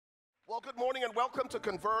Well, good morning and welcome to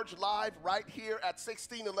Converge Live right here at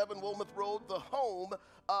 1611 Wilmouth Road, the home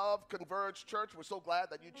of Converge Church. We're so glad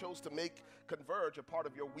that you chose to make Converge a part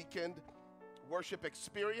of your weekend worship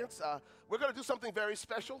experience. We're going to do something very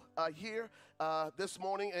special here this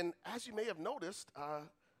morning. And as you may have noticed,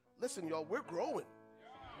 listen, y'all, we're growing.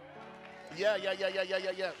 Yeah.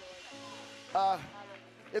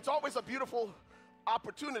 It's always a beautiful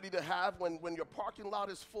opportunity to have when your parking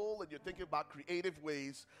lot is full and you're thinking about creative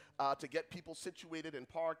ways to get people situated and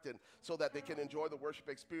parked and so that they can enjoy the worship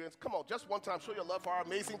experience. Come on, just one time, show your love for our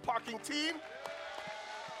amazing parking team.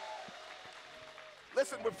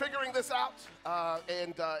 Listen, we're figuring this out,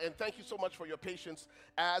 and thank you so much for your patience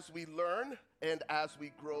as we learn and as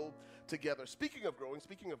we grow together. Speaking of growing,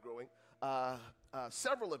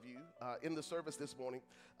 several of you in the service this morning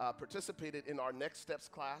participated in our Next Steps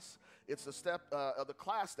class. It's the step of the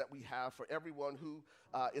class that we have for everyone who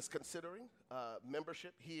is considering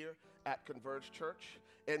membership here at Converge Church.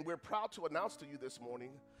 And we're proud to announce to you this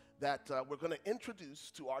morning that we're going to introduce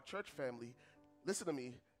to our church family, listen to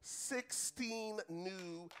me, 16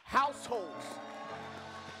 new households.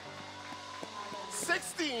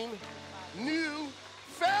 16 new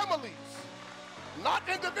families, not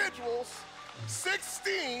individuals,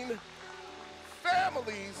 16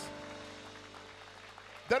 families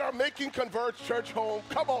that are making Converge Church home.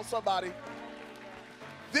 Come on, somebody.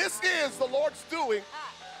 This is the Lord's doing,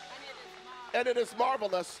 and it is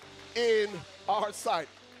marvelous in our sight.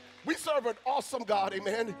 We serve an awesome God,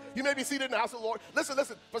 amen. You may be seated in the house of the Lord. Listen.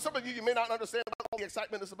 For some of you, you may not understand what all the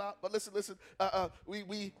excitement is about, but listen.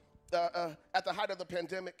 We at the height of the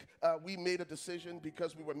pandemic, we made a decision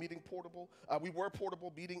because we were meeting portable. We were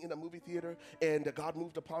portable, meeting in a movie theater, and God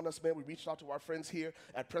moved upon us, man. We reached out to our friends here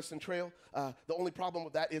at Preston Trail. The only problem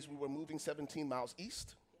with that is we were moving 17 miles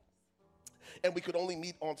east, and we could only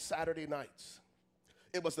meet on Saturday nights.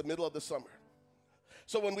 It was the middle of the summer.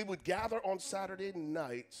 So when we would gather on Saturday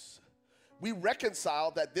nights, we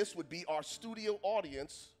reconciled that this would be our studio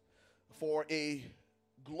audience for a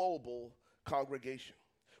global congregation.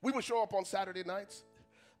 We would show up on Saturday nights.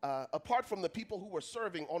 Apart from the people who were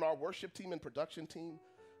serving on our worship team and production team,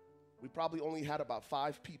 we probably only had about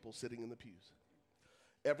 5 people sitting in the pews.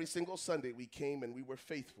 Every single Sunday we came and we were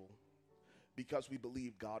faithful because we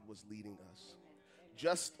believed God was leading us.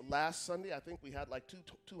 Just last Sunday, I think we had like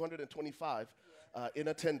 225 in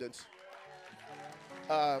attendance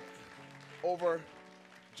over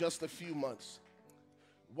just a few months.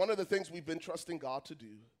 One of the things we've been trusting God to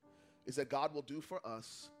do is that God will do for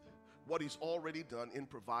us what he's already done in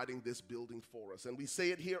providing this building for us. And we say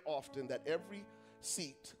it here often that every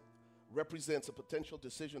seat represents a potential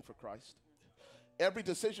decision for Christ. Every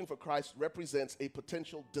decision for Christ represents a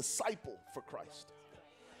potential disciple for Christ.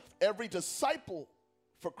 Every disciple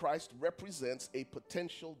for Christ represents a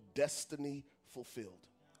potential destiny fulfilled.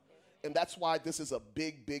 And that's why this is a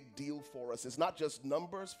big deal for us. It's not just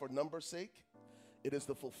numbers for numbers' sake. It is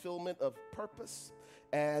the fulfillment of purpose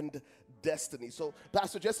and destiny. So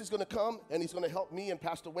Pastor Jesse's going to come and he's going to help me and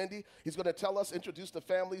Pastor Wendy. He's going to tell us, introduce the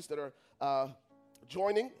families that are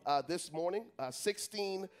joining this morning.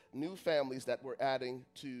 16 new families that we're adding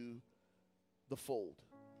to the fold.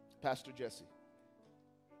 Pastor Jesse.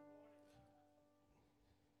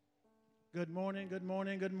 Good morning.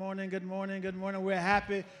 We're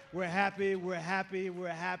happy.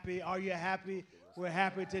 Are you happy? We're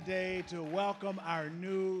happy today to welcome our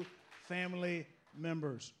new family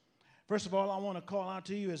members. First of all, I want to call out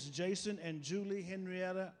to you as Jason and Julie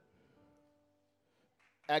Henrietta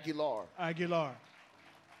Aguilar. I want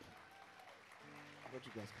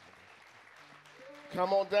you guys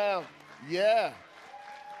come on down. Yeah.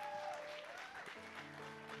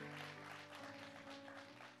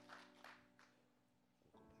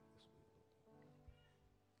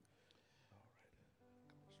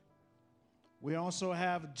 We also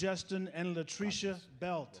have Justin and Latricia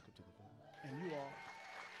Belt. And you all.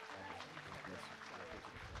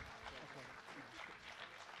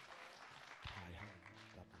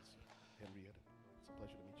 Henrietta, it's a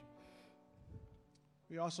pleasure to meet you.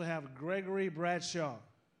 We also have Gregory Bradshaw.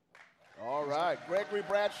 All right, Gregory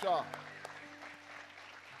Bradshaw.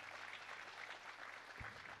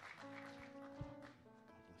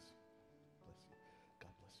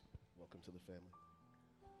 God bless you. Welcome to the family.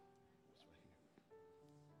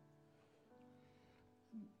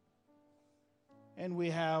 And we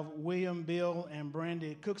have William, Bill, and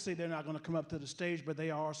Brandy Cooksey. They're not going to come up to the stage, but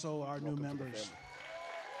they are also our new members.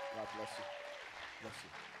 God bless you. Bless you.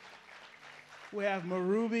 We have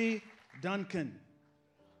Maruby Duncan.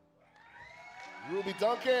 Ruby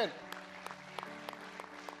Duncan.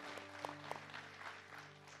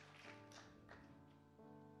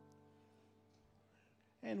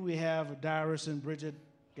 And we have Dyrus and Bridget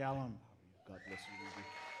Gallum. God bless you, Ruby.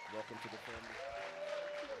 Welcome to the family.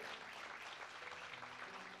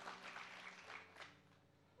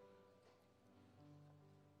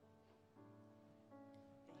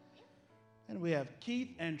 And we have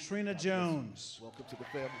Keith and Trina Jones. Welcome to the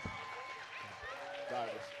family.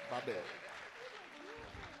 Dyrus, my bad.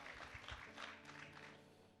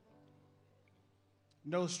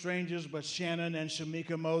 No strangers but Shannon and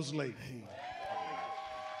Shamika Mosley. Hey.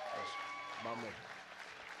 My man.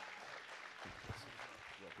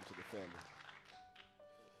 Welcome to the family.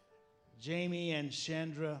 Jamie and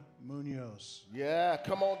Chandra Munoz. Yeah,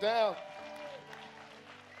 come on down.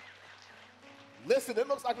 Listen, it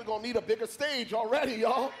looks like we're going to need a bigger stage already,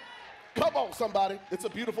 y'all. Come on, somebody. It's a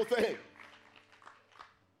beautiful thing.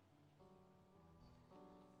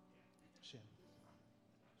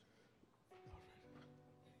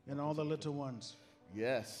 And all the little ones.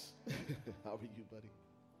 Yes. How are you, buddy?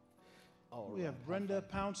 All We have Brenda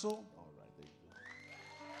Pouncil. All right, there you go.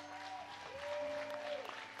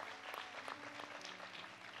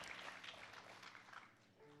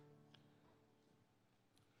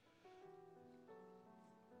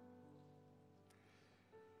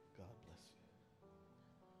 God bless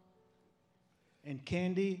you. And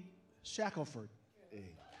Candy Shackelford.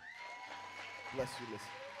 Hey. Bless you, listen.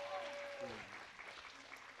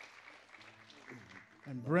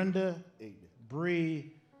 And Brenda Amen.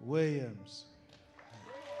 Bree Williams.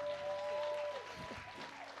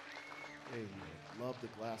 Amen. Love the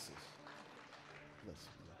glasses. Bless you.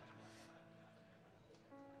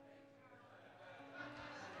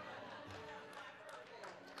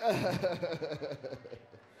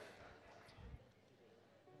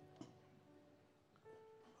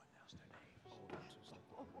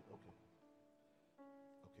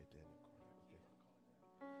 Okay, Daniel. Okay. Hey, Miss Bree.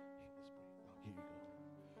 Oh, here you go.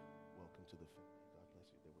 Welcome to the family. God bless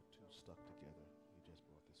you. There were two stuck together. We just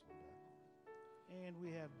brought this one back. And we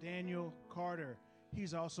have Daniel Carter.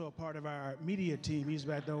 He's also a part of our media team. He's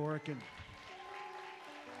back there working.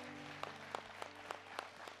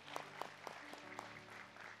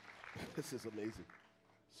 This is amazing.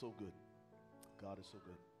 So good. God is so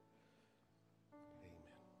good.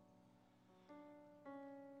 Amen.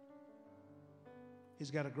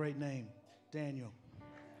 He's got a great name, Daniel.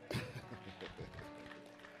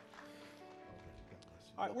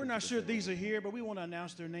 All right, we're not sure these are here, but we want to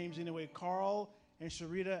announce their names anyway. Carl and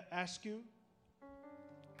Sharita Askew.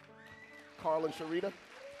 Carl and Sharita.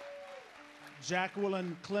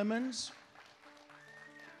 Jacqueline Clemens.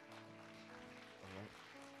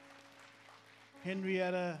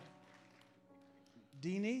 Henrietta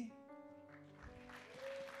Deeney.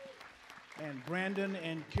 And Brandon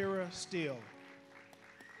and Kira Steele.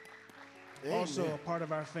 Amen. Also a part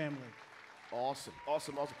of our family. Awesome,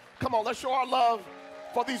 awesome, awesome. Come on, let's show our love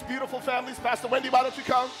for these beautiful families. Pastor Wendy, why don't you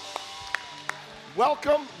come?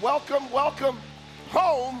 Welcome, welcome, welcome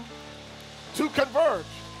home to Converge.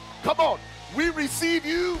 Come on, we receive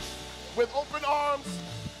you with open arms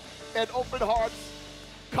and open hearts.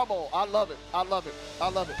 Come on, I love it, I love it, I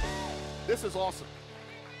love it. This is awesome.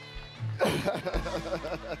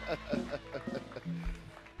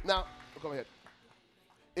 Now, go ahead.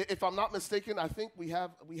 If I'm not mistaken, I think we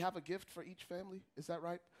have a gift for each family. Is that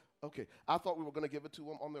right? Okay. I thought we were going to give it to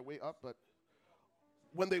them on their way up, but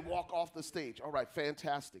when they walk off the stage. All right.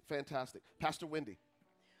 Fantastic. Fantastic. Pastor Wendy.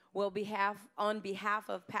 Well, on behalf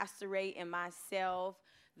of Pastor Ray and myself,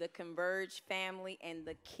 the Converge family, and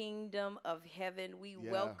the Kingdom of Heaven, we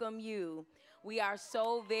welcome you. We are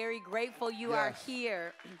so very grateful you are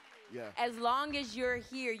here. Yeah. As long as you're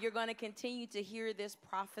here, you're going to continue to hear this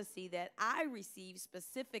prophecy that I received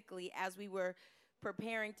specifically as we were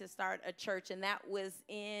preparing to start a church, and that was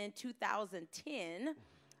in 2010.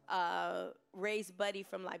 Ray's buddy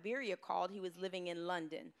from Liberia called. He was living in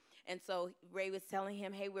London. And so Ray was telling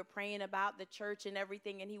him, hey, we're praying about the church and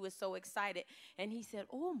everything, and he was so excited. And he said,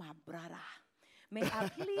 oh, my brother, may I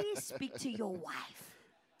please speak to your wife?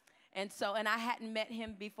 And I hadn't met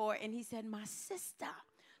him before, and he said, my sister,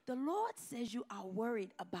 the Lord says you are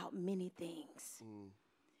worried about many things.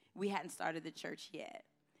 We hadn't started the church yet.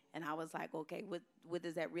 And I was like, okay, what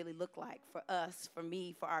does that really look like for us, for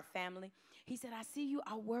me, for our family? He said, I see you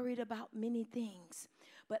are worried about many things,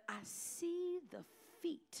 but I see the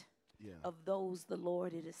feet of those the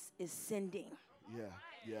Lord is sending.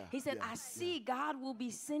 He said, I see God will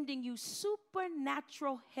be sending you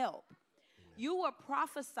supernatural help. You were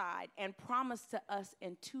prophesied and promised to us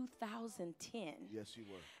in 2010. Yes, you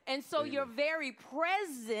were. And so Amen. your very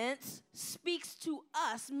presence speaks to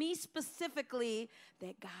us, me specifically,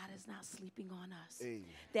 that God is not sleeping on us. Amen.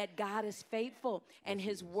 That God is faithful and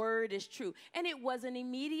his word is true. And it wasn't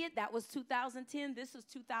immediate. That was 2010. This is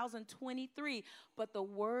 2023. But the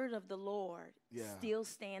word of the Lord still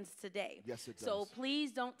stands today. Yes, it does. So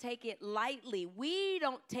please don't take it lightly. We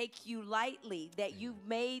don't take you lightly that you've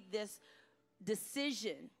made this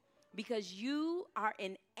decision, because you are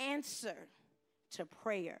an answer to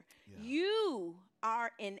prayer. Yeah. You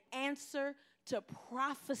are an answer to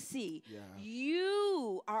prophecy. Yeah.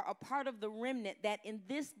 You are a part of the remnant that in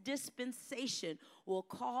this dispensation will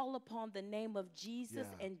call upon the name of Jesus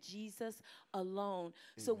and Jesus alone. Amen.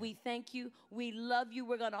 So we thank you. We love you.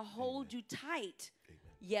 We're going to hold you tight,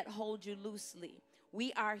 yet hold you loosely.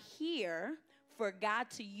 We are here for God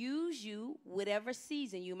to use you whatever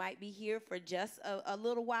season. You might be here for just a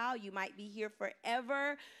little while. You might be here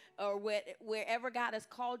forever, or wherever God has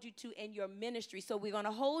called you to in your ministry. So we're going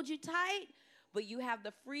to hold you tight, but you have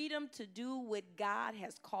the freedom to do what God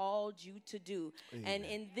has called you to do. Amen. And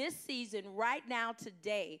in this season, right now,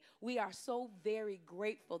 today, we are so very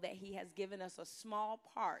grateful that he has given us a small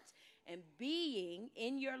part and being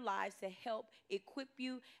in your lives to help equip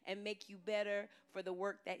you and make you better for the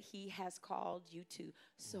work that he has called you to.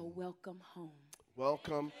 So welcome home.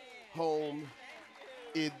 Welcome home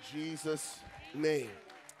in Jesus' name.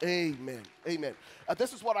 Amen. Amen.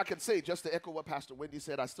 This is what I can say, just to echo what Pastor Wendy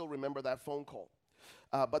said. I still remember that phone call.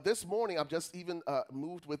 But this morning, I'm just even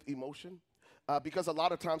moved with emotion, because a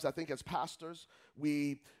lot of times I think as pastors,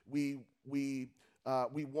 we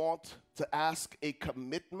want to ask a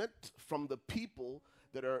commitment from the people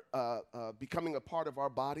that are becoming a part of our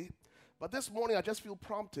body. But this morning, I just feel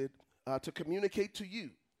prompted to communicate to you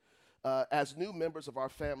as new members of our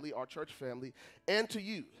family, our church family, and to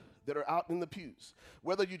you that are out in the pews.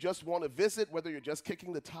 Whether you just want to visit, whether you're just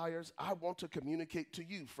kicking the tires, I want to communicate to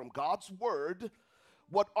you from God's word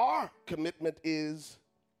what our commitment is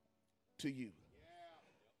to you.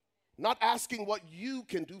 Not asking what you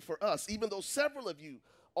can do for us, even though several of you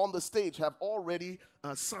on the stage have already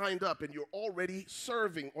signed up and you're already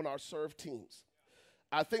serving on our serve teams.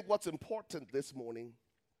 I think what's important this morning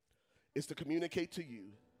is to communicate to you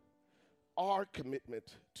our commitment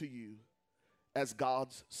to you as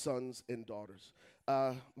God's sons and daughters.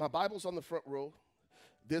 My Bible's on the front row.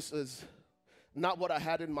 This is not what I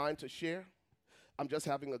had in mind to share. I'm just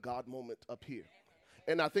having a God moment up here.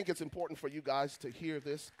 And I think it's important for you guys to hear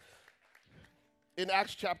this. In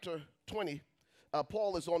Acts chapter 20,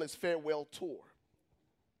 Paul is on his farewell tour.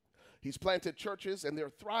 He's planted churches, and they're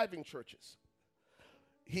thriving churches.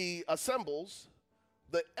 He assembles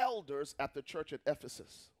the elders at the church at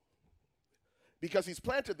Ephesus. Because he's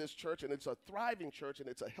planted this church, and it's a thriving church, and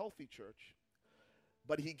it's a healthy church.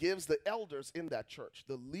 But he gives the elders in that church,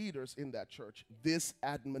 the leaders in that church, this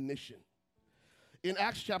admonition. In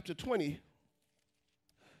Acts chapter 20,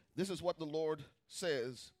 this is what the Lord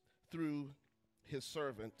says through his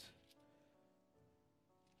servant,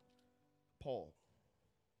 Paul.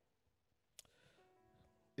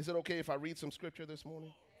 Is it okay if I read some scripture this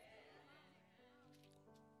morning?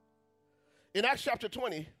 In Acts chapter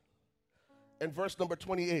 20, and verse number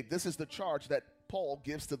 28, this is the charge that Paul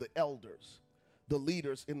gives to the elders, the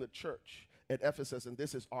leaders in the church at Ephesus, and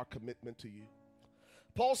this is our commitment to you.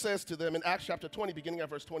 Paul says to them in Acts chapter 20, beginning at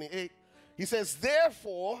verse 28, he says,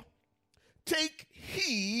 therefore, take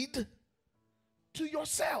heed to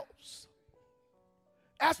yourselves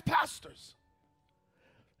as pastors,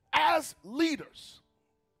 as leaders.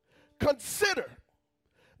 Consider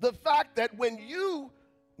the fact that when you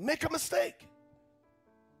make a mistake,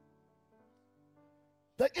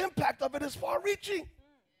 the impact of it is far-reaching.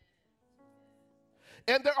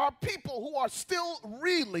 And there are people who are still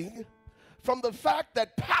reeling from the fact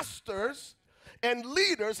that pastors and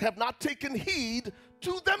leaders have not taken heed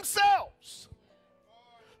to themselves.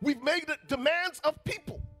 We've made demands of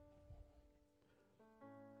people,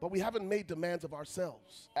 but we haven't made demands of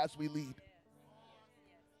ourselves as we lead.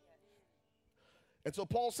 And so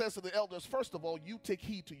Paul says to the elders, first of all, you take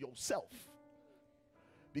heed to yourself.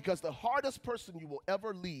 Because the hardest person you will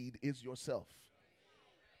ever lead is yourself.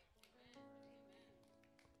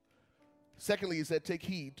 Secondly, he said, take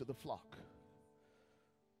heed to the flock.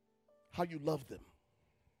 How you love them.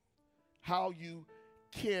 How you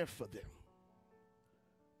care for them.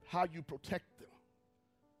 How you protect them.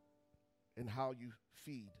 And how you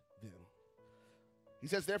feed them. He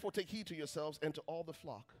says, therefore, take heed to yourselves and to all the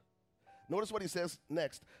flock. Notice what he says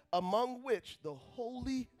next. Among which the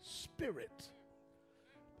Holy Spirit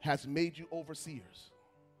has made you overseers.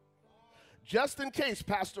 just in case,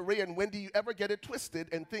 Pastor Ray and Wendy, you ever get it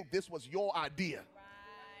twisted and think this was your idea.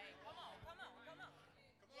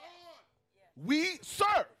 We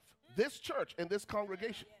serve this church and this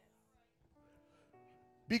congregation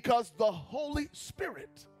because the Holy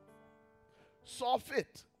Spirit saw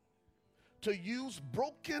fit to use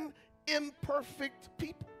broken, imperfect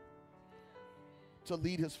people to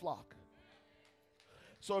lead his flock.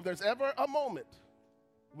 So if there's ever a moment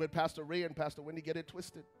when Pastor Ray and Pastor Wendy get it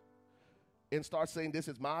twisted and start saying this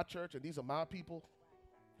is my church and these are my people,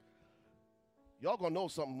 y'all gonna know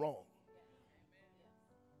something wrong.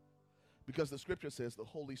 Because the scripture says the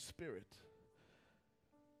Holy Spirit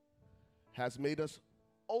has made us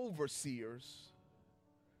overseers,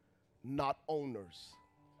 not owners.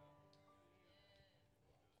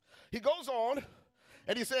 He goes on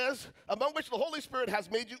and he says, among which the Holy Spirit has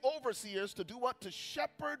made you overseers to do what? To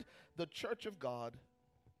shepherd the church of God,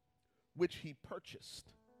 which he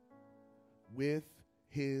purchased with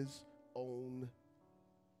his own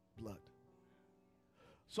blood.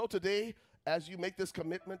 So today, as you make this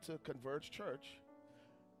commitment to Converge Church,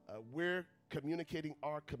 we're communicating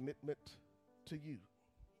our commitment to you.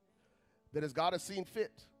 That as God has seen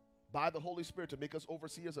fit by the Holy Spirit to make us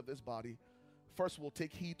overseers of this body, first we'll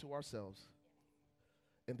take heed to ourselves,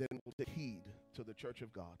 and then we'll take heed to the church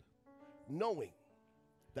of God, knowing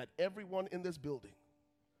that everyone in this building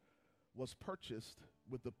was purchased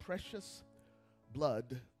with the precious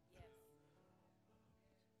blood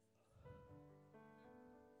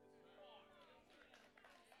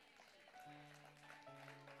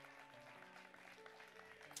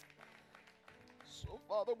So,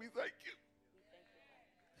 Father, we thank you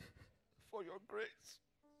for your grace.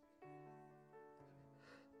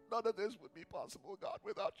 None of this would be possible, God,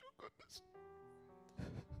 without your goodness,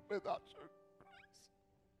 without your grace.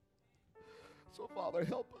 So, Father,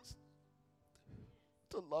 help us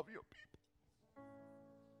to love your people.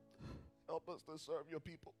 Help us to serve your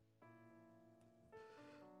people,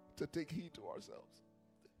 to take heed to ourselves,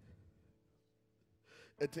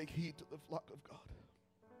 and take heed to the flock of God,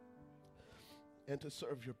 and to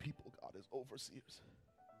serve your people, God, as overseers,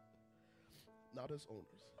 not as owners.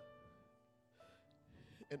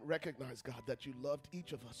 And recognize, God, that you loved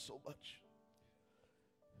each of us so much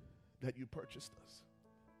that you purchased us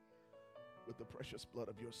with the precious blood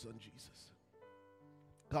of your Son, Jesus.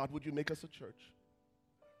 God, would you make us a church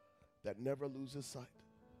that never loses sight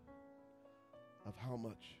of how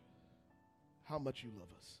much you love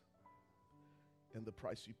us and the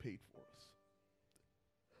price you paid for us.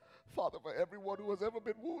 Father, for everyone who has ever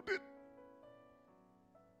been wounded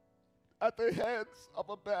at the hands of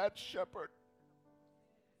a bad shepherd,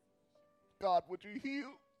 God, would you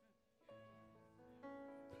heal?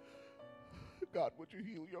 God, would you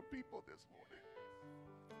heal your people this morning?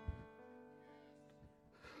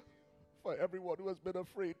 For everyone who has been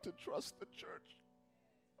afraid to trust the church,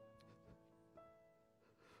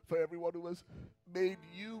 for everyone who has made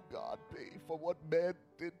you, God, pay for what man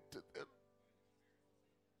did to them,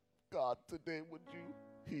 God, today would you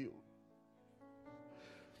heal?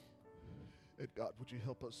 And God, would you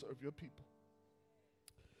help us serve your people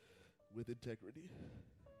with integrity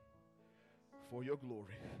for your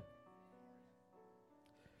glory?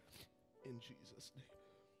 In Jesus' name.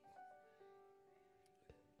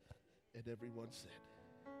 And everyone said,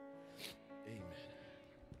 amen.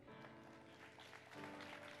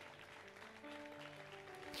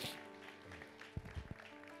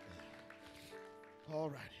 All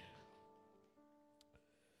righty.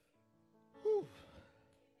 Whew.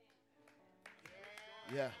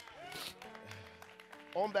 Yeah.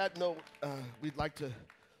 On that note, we'd like to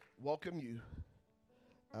welcome you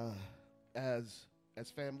as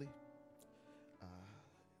family,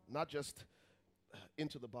 not just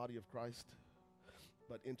into the body of Christ,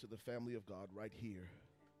 but into the family of God right here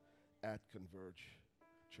at Converge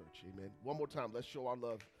Church. Amen. One more time, let's show our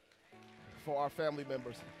love for our family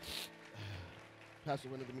members. Pastor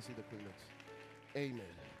Wendy, let me see the Kleenex. Amen.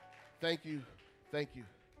 Thank you. Thank you.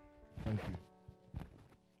 Thank you.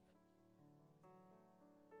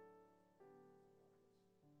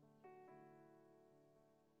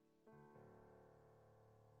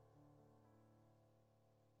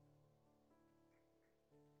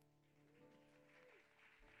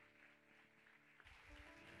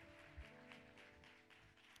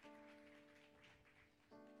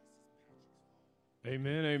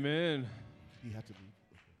 Amen, amen. He had to be.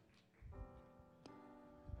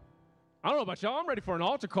 I don't know about y'all. I'm ready for an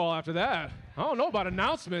altar call after that. I don't know about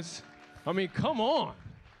announcements. I mean, come on.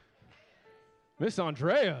 Miss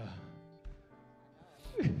Andrea.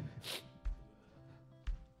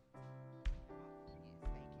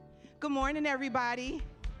 Good morning, everybody.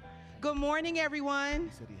 Good morning, everyone. He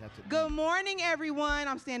said he had to Good morning, everyone.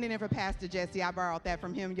 I'm standing in for Pastor Jesse. I borrowed that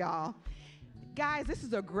from him, y'all. Guys, this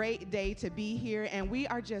is a great day to be here, and we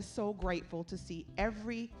are just so grateful to see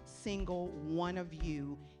every single one of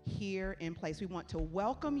you here in place. We want to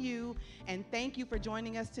welcome you and thank you for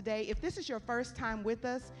joining us today. If this is your first time with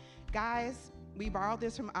us, guys, we borrowed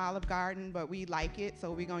this from Olive Garden, but we like it,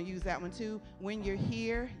 so we're going to use that one too. When you're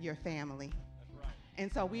here, you're family. That's right.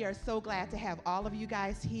 And so we are so glad to have all of you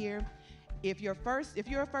guys here. If you're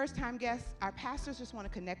a first-time guest, our pastors just want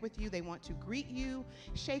to connect with you. They want to greet you,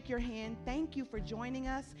 shake your hand. Thank you for joining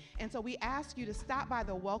us. And so we ask you to stop by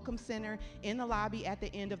the Welcome Center in the lobby at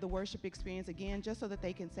the end of the worship experience, again, just so that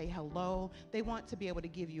they can say hello. They want to be able to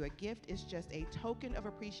give you a gift. It's just a token of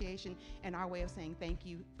appreciation and our way of saying thank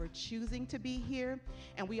you for choosing to be here.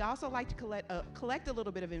 And we also like to collect a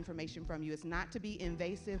little bit of information from you. It's not to be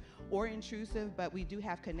invasive or intrusive, but we do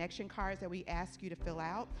have connection cards that we ask you to fill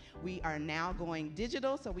out. We are now going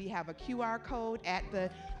digital, so we have a QR code at the,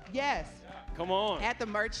 Come on. at the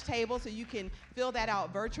merch table, so you can fill that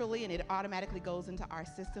out virtually and it automatically goes into our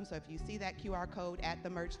system. So if you see that QR code at the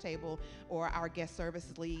merch table, or our guest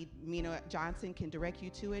services lead, Mina Johnson, can direct you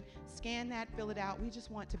to it, scan that, fill it out. We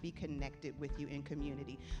just want to be connected with you in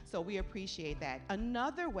community. So we appreciate that.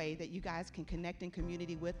 Another way that you guys can connect in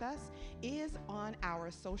community with us is on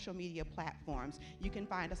our social media platforms. You can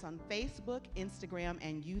find us on Facebook, Instagram,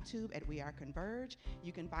 and YouTube at We Are Converge.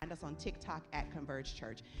 You can find us on TikTok at Converge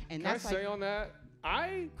Church. And Can I that's say on that?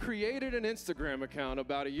 I created an Instagram account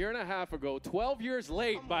about 1.5 years ago, 12 years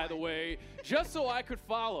late, by the way, just so I could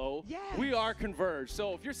follow We Are Converge.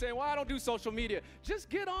 So if you're saying, well, I don't do social media, just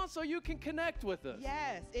get on so you can connect with us.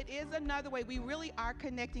 Yes, it is another way. We really are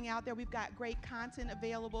connecting out there. We've got great content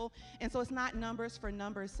available. And so it's not numbers for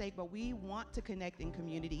numbers' sake, but we want to connect in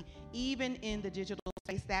community, even in the digital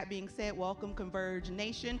space. That being said, welcome Converge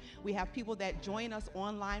Nation. We have people that join us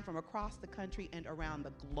online from across the country and around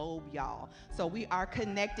the globe, y'all. So we are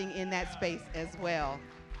connecting in that space as well.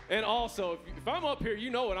 And also, if I'm up here, you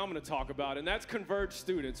know what I'm going to talk about, and that's Converge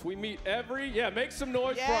students. We meet make some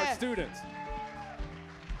noise for our students.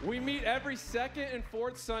 We meet every second and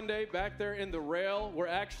fourth Sunday back there in the rail. We're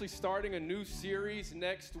actually starting a new series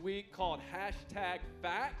next week called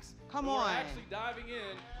 #Facts. Come on. We're actually diving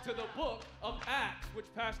in to the book of Acts, which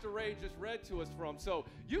Pastor Ray just read to us from. So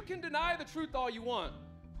you can deny the truth all you want,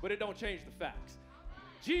 but it don't change the facts.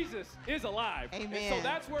 Jesus is alive. Amen. And so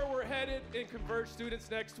that's where we're headed in Converge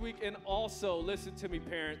students next week. And also, listen to me,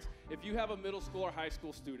 parents, if you have a middle school or high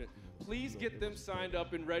school student, please get them signed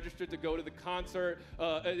up and registered to go to the concert.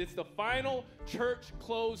 It's the final church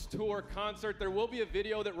closed tour concert. There will be a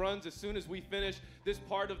video that runs as soon as we finish this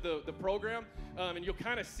part of the program. And you'll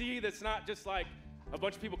kind of see that's not just like a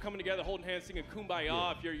bunch of people coming together, holding hands, singing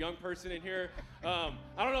Kumbaya if you're a young person in here. I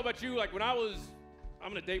don't know about you, like when I'm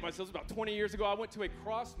gonna date myself, it was about 20 years ago, I went to a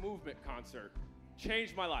cross movement concert.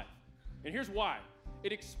 Changed my life. And here's why.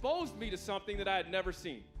 It exposed me to something that I had never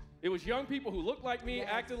seen. It was young people who looked like me,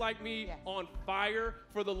 acted like me, on fire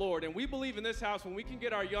for the Lord. And we believe in this house, when we can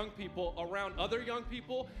get our young people around other young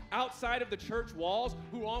people outside of the church walls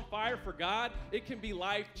who are on fire for God, it can be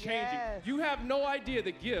life-changing. Yes. You have no idea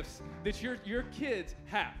the gifts that your kids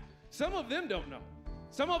have. Some of them don't know.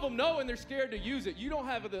 Some of them know and they're scared to use it. You don't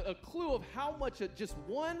have a clue of how much just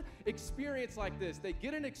one experience like this, they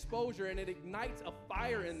get an exposure and it ignites a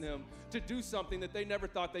fire in them to do something that they never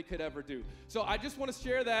thought they could ever do. So I just want to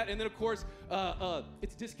share that. And then, of course,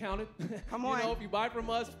 it's discounted. Come on. You know, if you buy from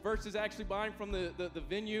us versus actually buying from the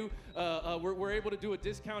venue, we're able to do a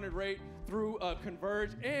discounted rate through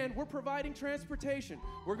Converge. And we're providing transportation.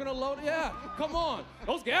 We're going to load, come on.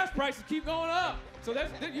 Those gas prices keep going up. So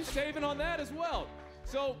you're saving on that as well.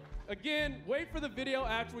 So, again, wait for the video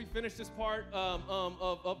after we finish this part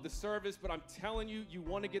of the service, but I'm telling you, you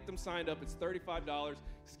want to get them signed up. It's $35.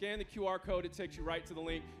 Scan the QR code. It takes you right to the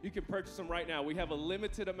link. You can purchase them right now. We have a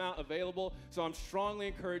limited amount available, so I'm strongly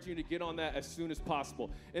encouraging you to get on that as soon as possible.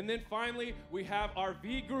 And then, finally, we have our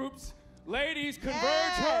V groups. Ladies, Converge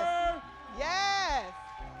her. Yes.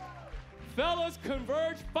 Fellas,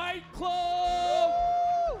 Converge Fight Club.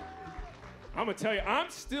 Woo! I'm going to tell you, I'm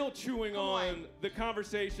still chewing on the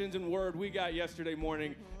conversations and word we got yesterday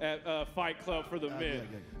morning at Fight Club for the men.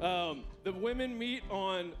 The women meet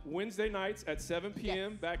on Wednesday nights at 7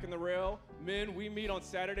 p.m. back in the rail. Men, we meet on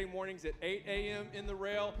Saturday mornings at 8 a.m. in the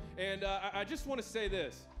rail. And I just want to say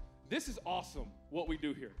this. This is awesome what we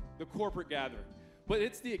do here, the corporate gathering. But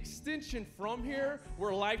it's the extension from here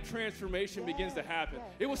where life transformation begins to happen.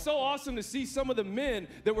 It was so awesome to see some of the men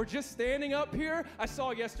that were just standing up here I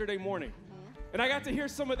saw yesterday morning. And I got to hear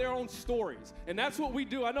some of their own stories. And that's what we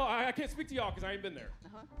do. I know I can't speak to y'all because I ain't been there.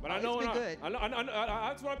 But Oh, I know it's in been our, good.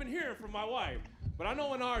 that's what I've been hearing from my wife. But I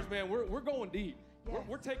know in ours, man, we're going deep. Yes.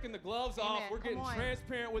 We're taking the gloves off. Amen. We're Come getting on.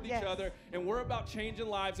 transparent with Yes. each other, and we're about changing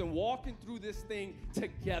lives and walking through this thing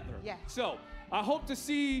together. Yes. So I hope to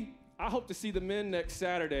see the men next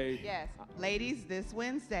Saturday. Yes, ladies, this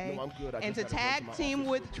Wednesday. No, I'm good. I And just to gotta go to tag my team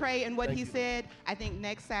office with real quick. Trey and what Thank he you. said, I think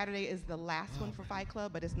next Saturday is the last one for Fight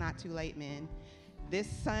Club, but it's not too late, men.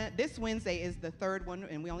 This Wednesday is the third one,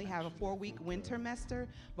 and we only have a 4-week winter semester,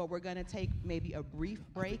 but we're gonna take maybe a brief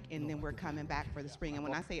break, and then we're coming back for the spring. And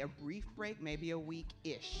when I say a brief break, maybe a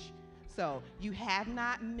week-ish. So you have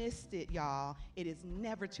not missed it, y'all. It is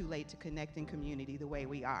never too late to connect in community the way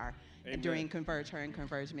we are during Converge Her and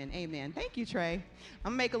Converge Men. Amen. Thank you, Trey.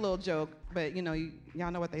 I'm gonna make a little joke, but you know,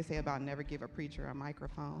 y'all know what they say about never give a preacher a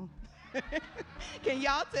microphone. Can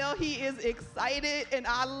y'all tell he is excited? And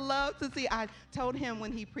I love to see. I told him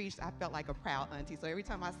when he preached, I felt like a proud auntie. So every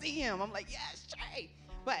time I see him, I'm like, yes, Trey.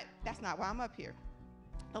 But that's not why I'm up here.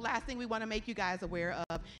 The last thing we want to make you guys aware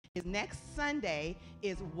of is next Sunday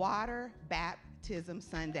is Water Baptism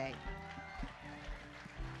Sunday.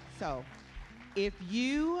 So if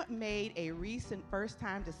you made a recent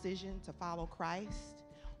first-time decision to follow Christ,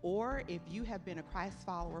 or if you have been a Christ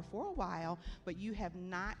follower for a while, but you have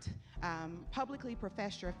not publicly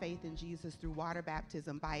professed your faith in Jesus through water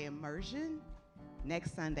baptism by immersion,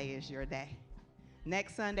 next Sunday is your day.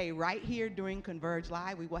 Next Sunday, right here during Converge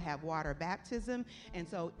Live, we will have water baptism. And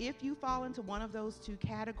so if you fall into one of those two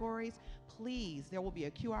categories, please, there will be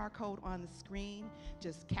a QR code on the screen.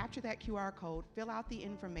 Just capture that QR code, fill out the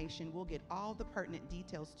information. We'll get all the pertinent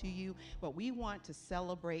details to you. But we want to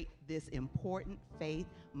celebrate this important faith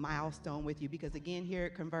milestone with you, because again, here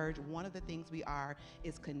at Converge, one of the things we are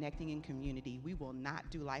is connecting in community. We will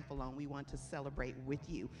not do life alone. We want to celebrate with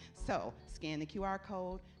you. So scan the QR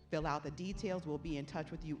code, fill out the details. We'll be in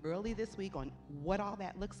touch with you early this week on what all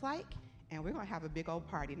that looks like, and we're going to have a big old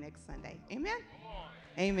party next Sunday. Amen?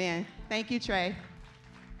 Amen. Thank you, Trey.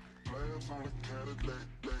 Plans on the Cadillac,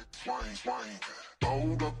 swing.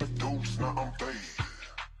 Hold up the deuce, now I'm paid.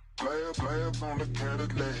 Plans on the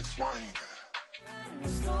Cadillac, swing.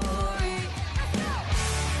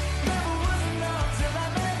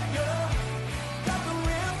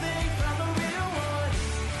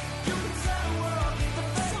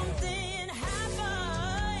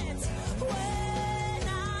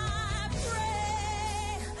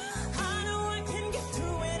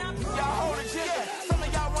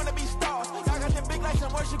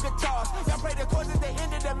 Worship guitars. Y'all pray the chords at the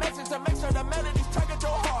end of the message to make sure the melodies target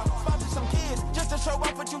your heart. Sponsor some kids just to show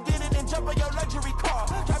off what you did it and jump in your luxury car.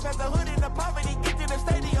 Drive past the hood in the poverty, get to the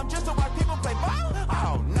stadium just to watch people play ball.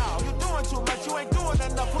 Oh no, you doing too much, you ain't doing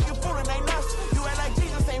enough. Who you fooling ain't us. You act like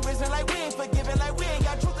Jesus ain't risen, like we ain't forgiven, like we ain't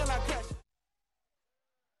got truth in our cuts.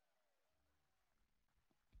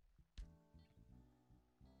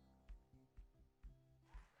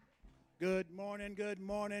 Good morning, good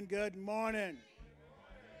morning, good morning.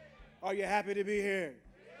 Are you happy to be here?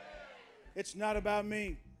 It's not about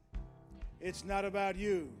me. It's not about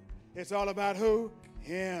you. It's all about who?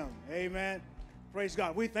 Him. Amen. Praise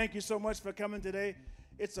God. We thank you so much for coming today.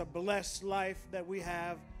 It's a blessed life that we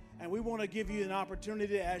have, and we want to give you an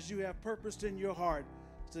opportunity, as you have purposed in your heart,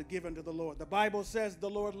 to give unto the Lord. The Bible says the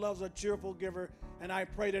Lord loves a cheerful giver, and I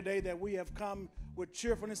pray today that we have come with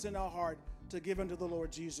cheerfulness in our heart to give unto the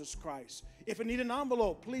Lord Jesus Christ. If you need an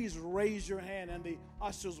envelope, please raise your hand and the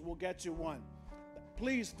ushers will get you one.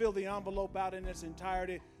 Please fill the envelope out in its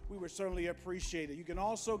entirety. We would certainly appreciate it. You can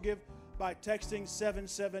also give by texting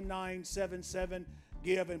 77977,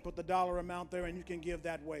 give, and put the dollar amount there, and you can give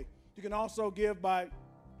that way. You can also give by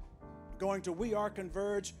going to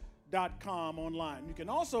weareconverge.com online. You can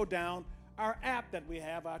also download our app that we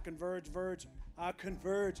have, our Converge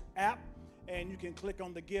app, and you can click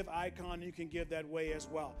on the give icon and you can give that way as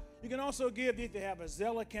well. You can also give if you have a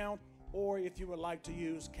Zelle account or if you would like to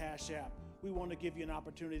use Cash App. We want to give you an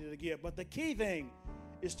opportunity to give. But the key thing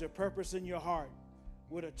is to purpose in your heart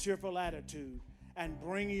with a cheerful attitude and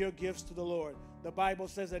bring your gifts to the Lord. The Bible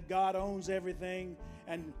says that God owns everything,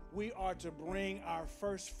 and we are to bring our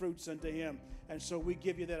first fruits unto Him. And so we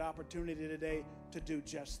give you that opportunity today to do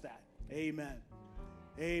just that. Amen.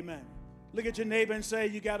 Amen. Look at your neighbor and say,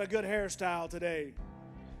 you got a good hairstyle today.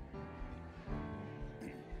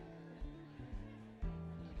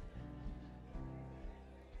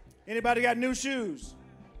 Anybody got new shoes?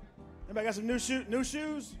 Anybody got some new shoes?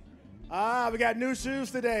 We got new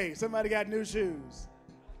shoes today. Somebody got new shoes.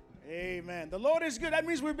 Amen. The Lord is good. That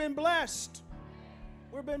means we've been blessed.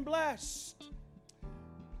 We've been blessed.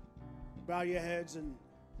 Bow your heads and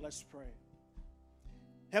let's pray.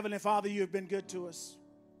 Heavenly Father, you have been good to us.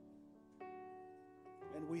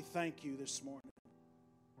 And we thank you this morning.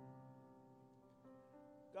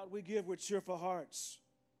 God, we give with cheerful hearts.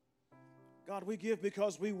 God, we give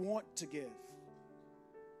because we want to give.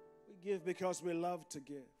 We give because we love to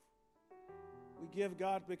give. We give,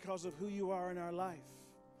 God, because of who you are in our life.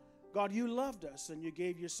 God, you loved us and you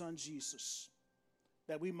gave your son Jesus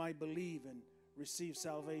that we might believe and receive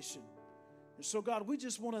salvation. And so, God, we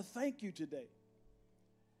just want to thank you today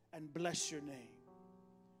and bless your name.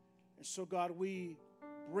 And so, God, we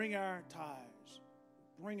bring our tithes,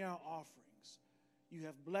 bring our offerings. You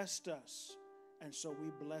have blessed us, and so we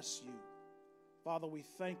bless you. Father, we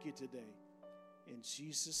thank you today. In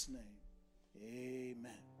Jesus' name,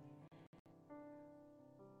 amen.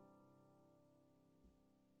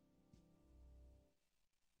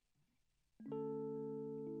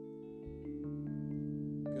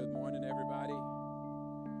 Good morning, everybody.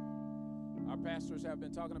 Our pastors have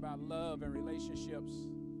been talking about love and relationships,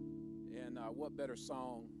 and what better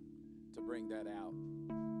song to bring that out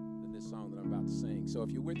than this song that I'm about to sing. So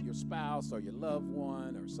if you're with your spouse or your loved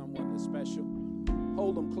one or someone that's special,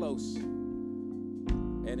 hold them close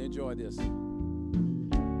and enjoy this.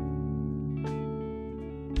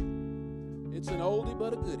 It's an oldie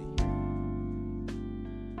but a goodie.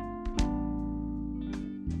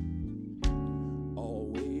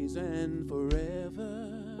 Always and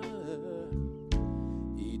forever,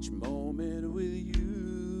 each moment with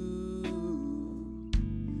you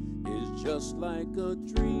is just like a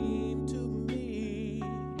dream to me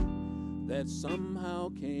that somehow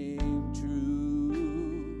came true.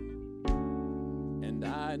 And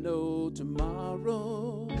I know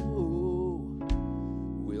tomorrow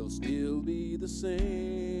will still be the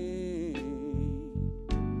same,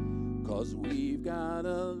 'cause we've got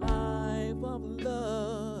a life of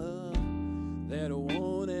love that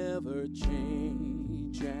won't ever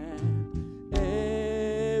change. And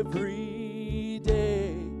every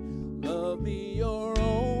day, love me your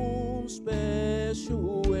own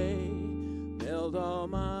special way. Melt all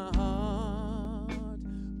my heart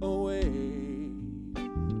away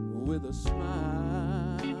with a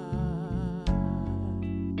smile.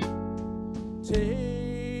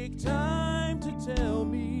 Take time to tell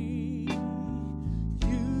me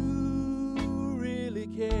you really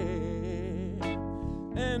care,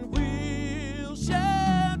 and we'll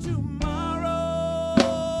share tomorrow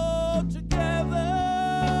together.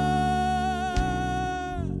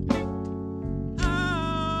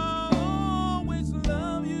 I'll always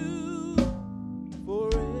love you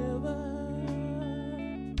forever.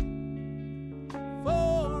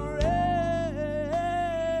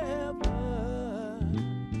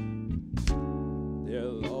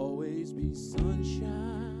 There'll always be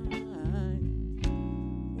sunshine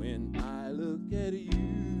when I look at you.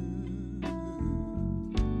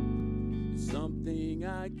 It's something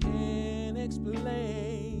I can't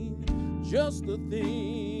explain, just the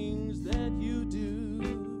things that you do.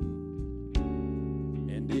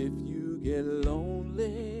 And if you get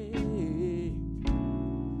lonely,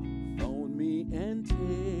 phone me and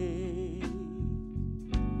take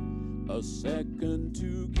a second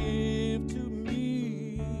to give to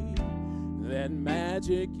me that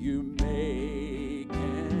magic you make.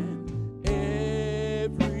 And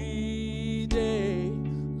every day,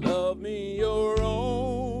 love me your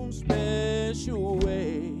own special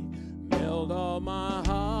way. Melt all my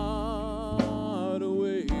heart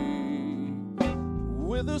away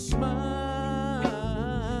with a smile.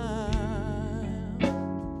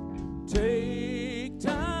 Take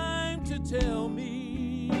time to tell me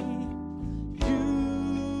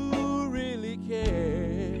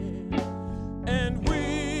and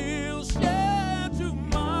we'll share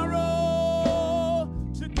tomorrow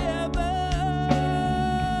together.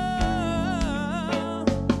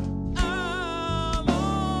 I'll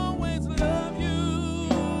always love you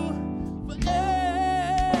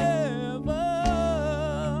forever,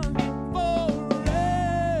 forever.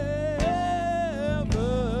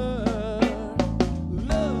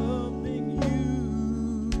 Loving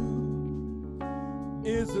you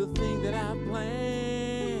is a thing that I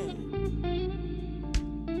planned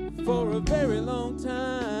for a very long time.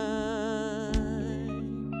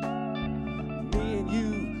 Me and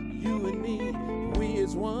you and me, we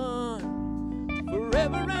is one.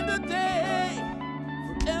 Forever and a day,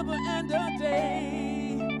 forever and a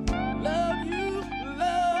day. Love you,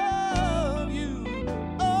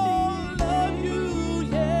 oh, love you,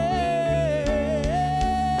 yeah.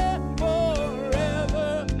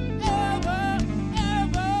 Forever, ever,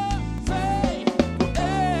 ever, say,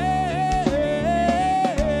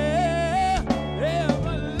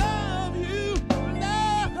 ever love you.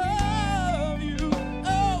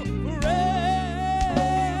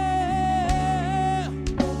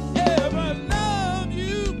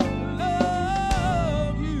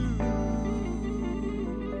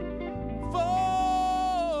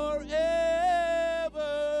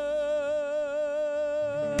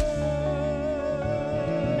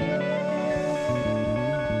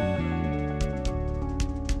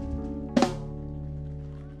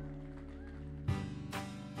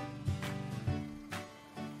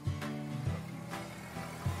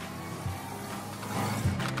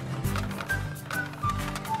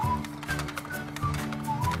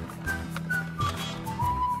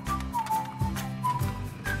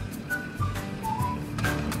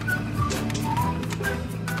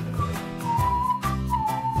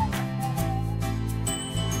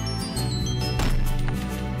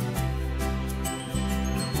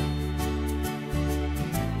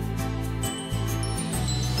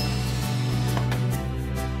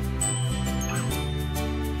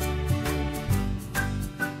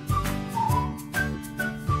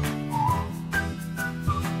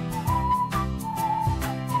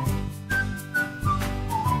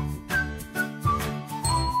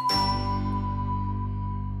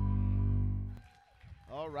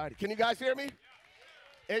 righty. Can you guys hear me?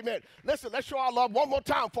 Amen. Listen, let's show our love one more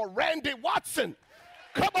time for Randy Watson.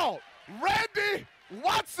 Come on. Randy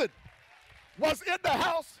Watson was in the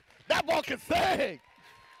house. That boy can sing.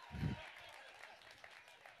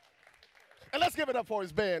 And let's give it up for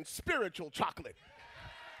his band, Spiritual Chocolate.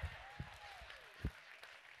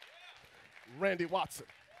 Randy Watson.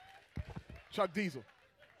 Chuck Diesel.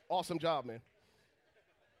 Awesome job, man.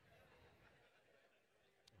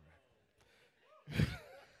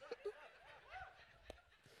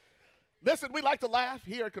 Listen, we like to laugh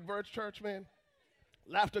here at Converge Church, man.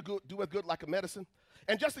 Laughter doeth good like a medicine.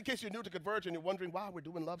 And just in case you're new to Converge and you're wondering why we're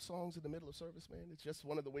doing love songs in the middle of service, man, it's just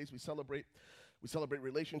one of the ways we celebrate. We celebrate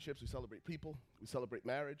relationships, we celebrate people, we celebrate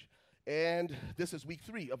marriage. And this is week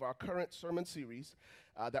 3 of our current sermon series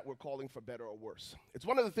that we're calling For Better or Worse. It's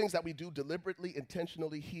one of the things that we do deliberately,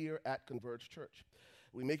 intentionally here at Converge Church.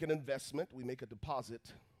 We make an investment, we make a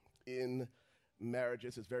deposit in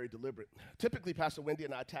marriages. Is very deliberate. Typically, Pastor Wendy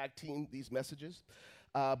and I tag team these messages,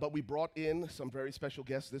 but we brought in some very special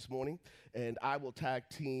guests this morning, and I will tag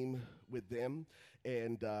team with them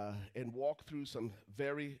and walk through some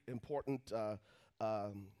very important, a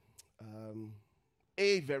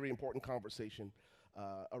very important conversation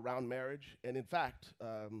around marriage, and in fact,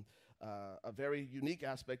 a very unique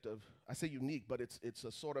aspect of, I say unique, but it's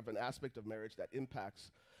a sort of an aspect of marriage that impacts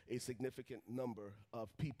a significant number of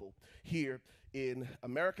people here in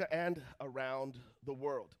America and around the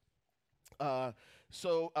world.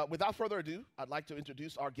 So without further ado, I'd like to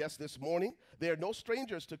introduce our guests this morning. They are no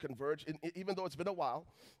strangers to Converge, even though it's been a while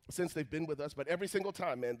since they've been with us, but every single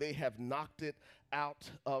time, man, they have knocked it out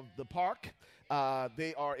of the park.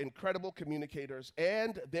 They are incredible communicators,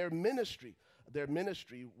 and their ministry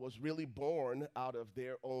was really born out of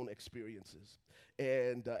their own experiences.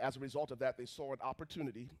 And as a result of that, they saw an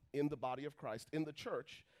opportunity in the body of Christ, in the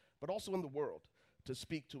church, but also in the world, to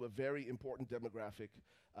speak to a very important demographic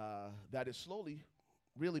that is slowly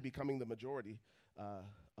really becoming the majority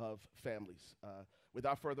of families.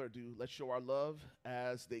 Without further ado, let's show our love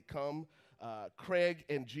as they come. Craig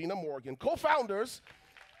and Gina Morgan, co-founders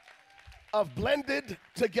of Blended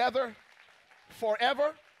Together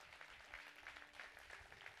Forever.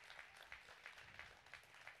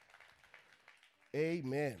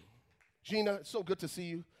 Amen. Gina, it's so good to see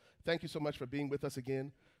you. Thank you so much for being with us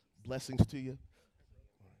again. Blessings to you.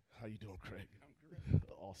 How you doing, Craig? I'm great.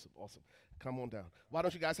 Awesome. Come on down. Why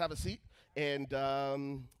don't you guys have a seat? And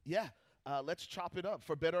let's chop it up,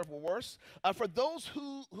 for better or for worse. For those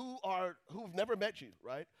who've never met you,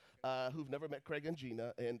 right? Who've never met Craig and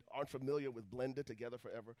Gina and aren't familiar with Blended Together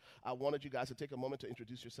Forever, I wanted you guys to take a moment to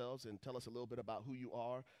introduce yourselves and tell us a little bit about who you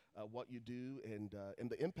are, what you do, and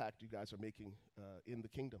the impact you guys are making in the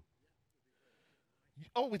kingdom.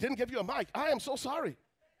 Oh, we didn't give you a mic. I am so sorry.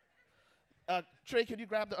 Trey, can you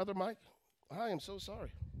grab the other mic? I am so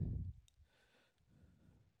sorry.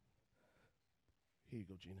 Here you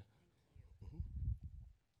go, Gina. Mm-hmm.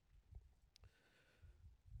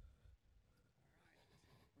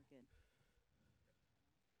 We're good.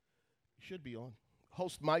 Should be on.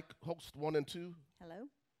 Host 1 and 2. Hello?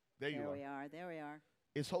 There you are. There we are.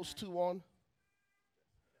 Is host 2 on?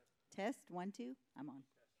 Test, 1, 2. I'm on.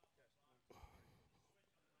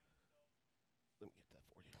 Let me get that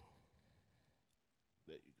for you.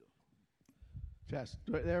 There you go. Test.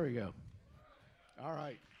 There we go. All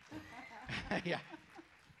right. Yeah.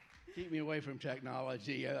 Keep me away from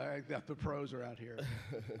technology. The pros are out here.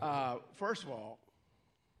 First of all,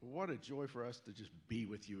 what a joy for us to just be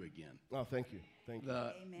with you again. Oh, thank you. Thank you.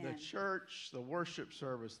 The church, the worship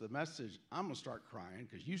service, the message, I'm going to start crying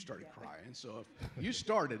because you started crying. So if you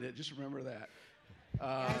started it, just remember that.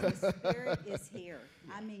 Guys, the Spirit is here.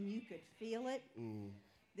 I mean, you could feel it.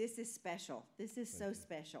 This is special. This is so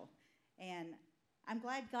special. And I'm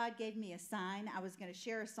glad God gave me a sign. I was going to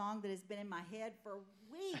share a song that has been in my head for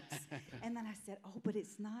weeks. And then I said, but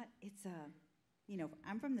it's not. It's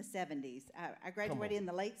I'm from the 70s. I graduated in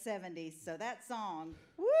the late 70s, so that song,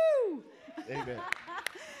 woo! Amen.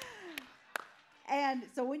 And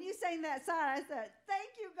so when you sang that song, I said, thank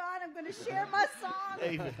you, God, I'm going to share my song.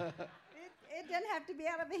 Amen. It doesn't have to be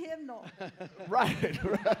out of a hymnal. Right.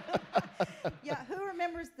 Yeah, who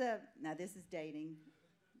remembers now this is dating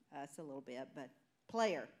us a little bit, but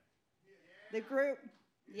Player. The group,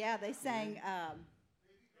 they sang,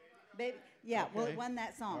 Baby. Yeah, well, it won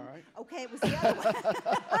that song. All right. Okay, it was the other one.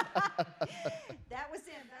 That was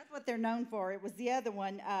it. That's what they're known for. It was the other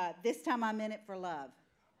one. This time I'm in it for love.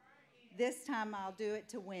 This time I'll do it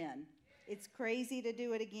to win. It's crazy to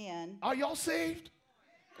do it again. Are y'all saved?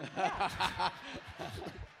 Yeah.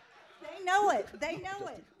 They know it. They know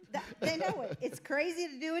it. They know it. It's crazy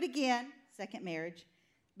to do it again. Second marriage.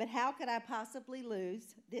 But how could I possibly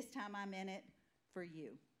lose? This time I'm in it for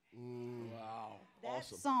you. Wow. That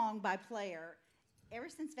Awesome. song by Player, ever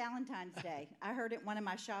since Valentine's Day, I heard it in one of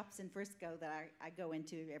my shops in Frisco that I go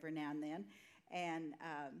into every now and then. And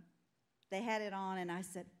they had it on, and I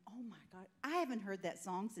said, oh, my God, I haven't heard that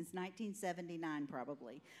song since 1979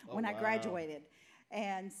 probably, when I graduated.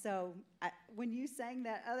 And so when you sang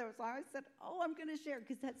that other song, I said, oh, I'm going to share it,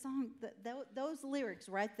 because that song, those lyrics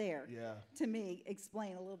right there, to me,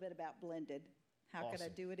 explain a little bit about Blended. How could I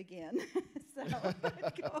do it again? So,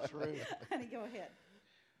 True. honey, go ahead.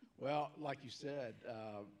 Well, like you said,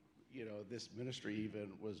 this ministry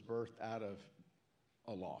even was birthed out of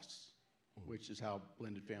a loss, which is how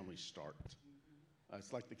blended families start.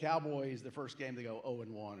 It's like the Cowboys, the first game they go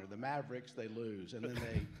 0-1, or the Mavericks, they lose, and then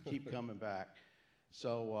they keep coming back.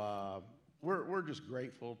 So we're just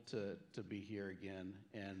grateful to be here again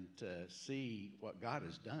and to see what God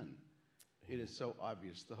has done. It is so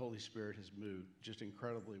obvious. The Holy Spirit has moved just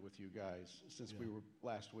incredibly with you guys since we were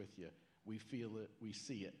last with you. We feel it, we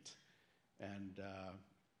see it, and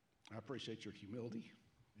I appreciate your humility.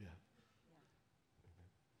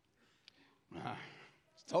 I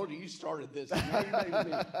told you started this.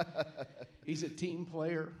 He's a team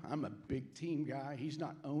player. I'm a big team guy. He's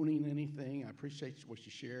not owning anything. I appreciate what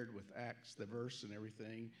you shared with Acts, the verse and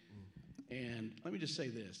everything. And let me just say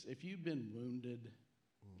this. If you've been wounded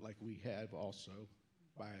like we have also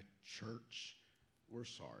by a church, we're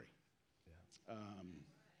sorry.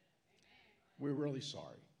 We're really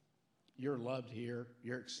sorry. You're loved here.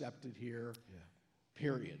 You're accepted here,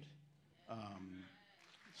 period.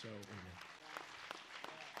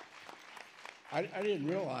 I didn't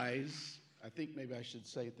realize, I think maybe I should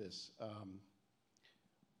say this.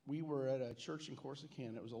 We were at a church in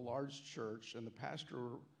Corsicana. It was a large church, and the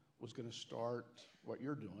pastor was going to start what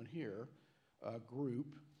you're doing here, a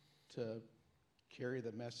group to carry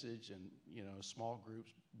the message and, small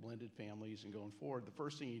groups, blended families, and going forward. The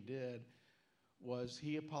first thing he did was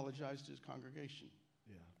he apologized to his congregation.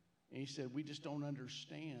 And he said, we just don't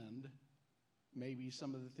understand maybe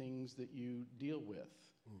some of the things that you deal with.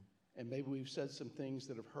 And maybe we've said some things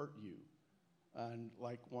that have hurt you. And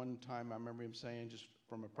like one time I remember him saying, just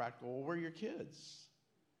from a practical, well, where are your kids?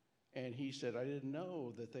 And he said, I didn't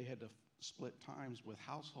know that they had to split times with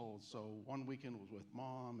households. So one weekend was with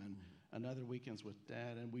mom and another weekend's with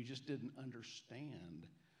dad, and we just didn't understand.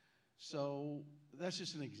 So that's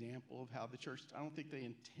just an example of how the church, I don't think they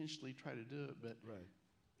intentionally try to do it, but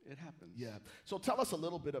it happens. Yeah. So tell us a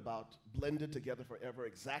little bit about Blended Together Forever,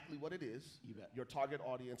 exactly what it is, You bet. your target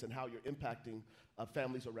audience, and how you're impacting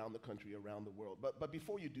families around the country, around the world. But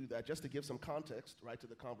before you do that, just to give some context, right, to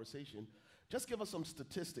the conversation, just give us some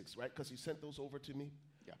statistics, right, because you sent those over to me.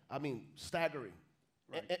 Yeah. I mean, staggering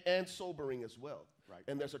Right. and sobering as well. Right.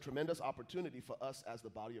 And there's a tremendous opportunity for us as the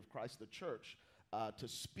body of Christ, the church, to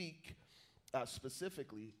speak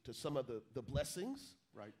specifically to some of the blessings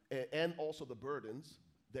Right. and also the burdens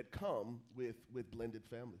that come with blended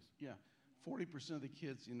families. Yeah. 40% of the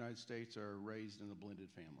kids in the United States are raised in a blended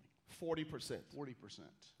family. 40%. 40%.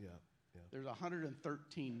 Yeah. There's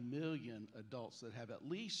 113 million adults that have at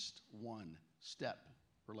least one step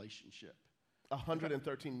relationship.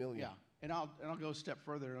 113 million. Yeah. And I'll go a step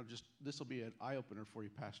further, and this will be an eye-opener for you,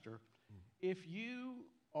 Pastor. If you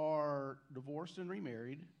are divorced and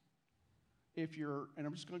remarried, and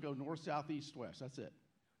I'm just going to go north, south, east, west, that's it.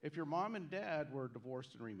 If your mom and dad were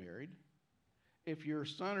divorced and remarried, if your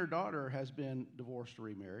son or daughter has been divorced or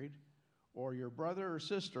remarried, or your brother or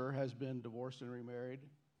sister has been divorced and remarried,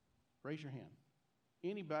 raise your hand.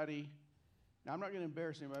 Anybody, now I'm not going to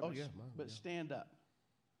embarrass anybody, but stand up.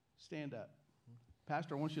 Stand up.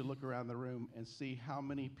 Pastor, I want you to look around the room and see how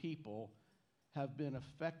many people have been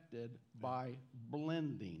affected by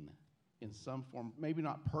blending in some form, maybe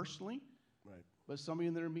not personally, but somebody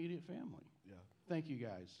in their immediate family. Yeah. Thank you,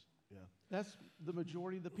 guys. Yeah. That's the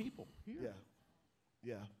majority of the people here.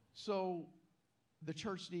 Yeah. So the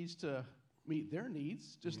church needs to meet their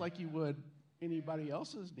needs, just like you would anybody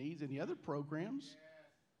else's needs, any other programs,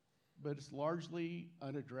 but it's largely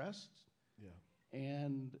unaddressed. Yeah.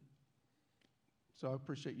 And so I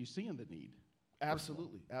appreciate you seeing the need.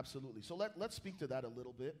 Absolutely. So let's speak to that a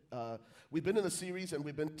little bit. We've been in a series and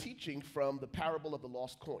we've been teaching from the parable of the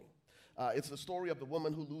lost coin. It's the story of the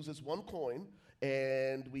woman who loses one coin,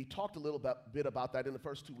 and we talked a little bit about that in the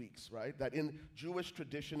first 2 weeks, right? That in Jewish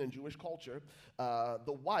tradition and Jewish culture,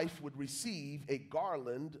 the wife would receive a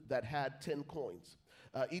garland that had 10 coins.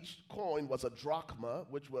 Each coin was a drachma,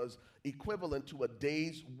 which was equivalent to a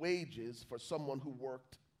day's wages for someone who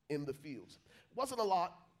worked in the fields. It wasn't a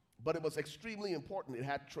lot, but it was extremely important. It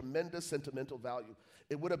had tremendous sentimental value.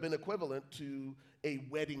 It would have been equivalent to a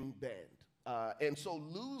wedding band. And so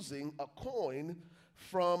losing a coin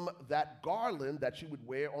from that garland that she would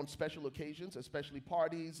wear on special occasions, especially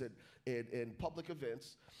parties and public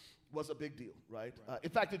events, was a big deal, right? In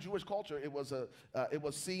fact, in Jewish culture, it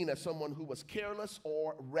was seen as someone who was careless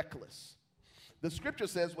or reckless. The scripture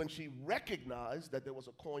says when she recognized that there was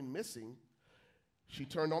a coin missing, she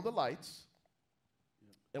turned on the lights,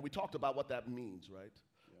 and we talked about what that means,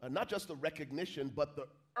 right? Not just the recognition, but the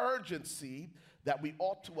urgency that we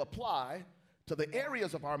ought to apply to the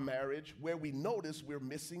areas of our marriage where we notice we're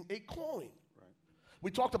missing a coin. Right. We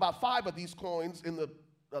talked about 5 of these coins in the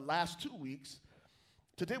last 2 weeks.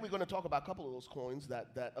 Today we're going to talk about a couple of those coins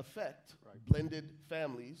that affect blended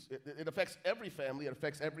families. It affects every family, it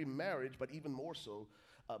affects every marriage, but even more so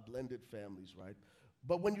blended families, right?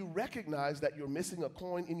 But when you recognize that you're missing a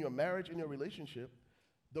coin in your marriage, in your relationship,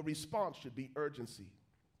 the response should be urgency.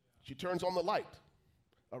 She turns on the light.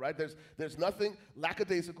 All right, there's nothing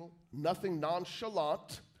lackadaisical, nothing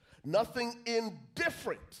nonchalant, nothing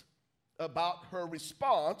indifferent about her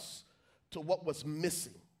response to what was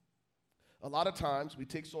missing. A lot of times we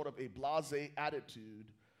take sort of a blasé attitude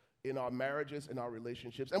in our marriages, in our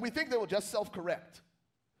relationships, and we think they will just self-correct,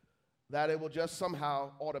 that it will just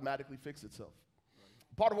somehow automatically fix itself.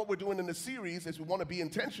 Part of what we're doing in this series is we want to be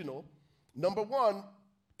intentional, number 1,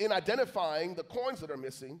 in identifying the coins that are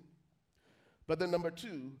missing, but then number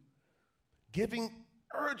 2, giving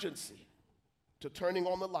urgency to turning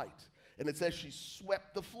on the light. And it says she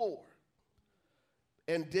swept the floor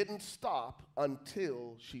and didn't stop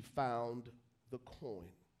until she found the coin.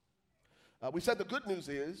 We said the good news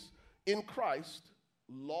is, in Christ,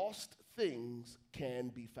 lost things can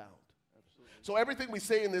be found. Absolutely. So everything we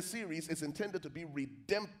say in this series is intended to be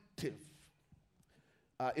redemptive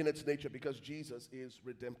in its nature because Jesus is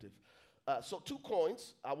redemptive. So 2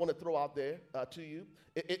 coins I want to throw out there to you.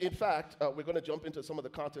 In fact, we're going to jump into some of the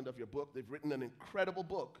content of your book. They've written an incredible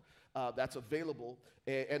book that's available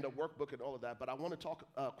and a workbook and all of that. But I want to talk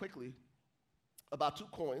quickly about 2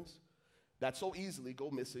 coins that so easily go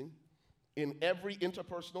missing in every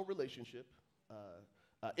interpersonal relationship,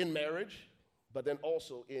 in marriage, but then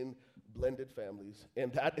also in blended families.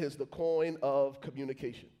 And that is the coin of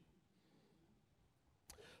communication.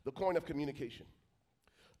 The coin of communication.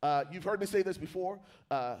 You've heard me say this before,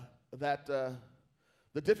 that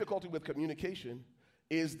the difficulty with communication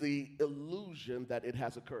is the illusion that it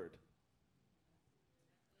has occurred.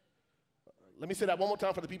 Let me say that one more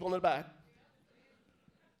time for the people in the back.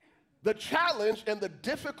 The challenge and the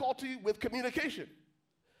difficulty with communication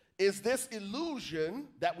is this illusion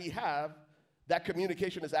that we have that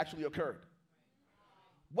communication has actually occurred.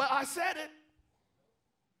 Well, I said it.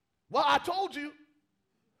 Well, I told you.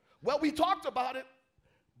 Well, we talked about it.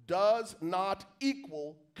 Does not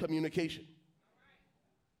equal communication.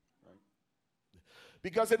 Right.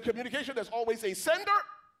 Because in communication, there's always a sender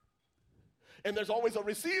and there's always a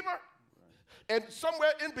receiver. Right. And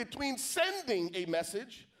somewhere in between sending a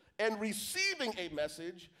message and receiving a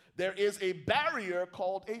message, there is a barrier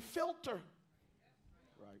called a filter.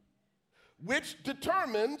 Right. Which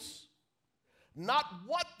determines not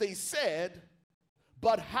what they said,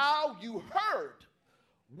 but how you heard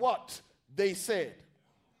what they said.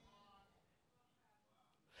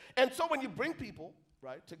 And so when you bring people,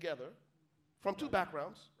 right, together from 2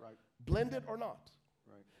 backgrounds, right, blended or not,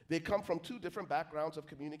 right, they come from 2 different backgrounds of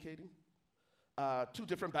communicating, 2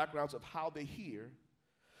 different backgrounds of how they hear.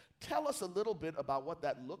 Tell us a little bit about what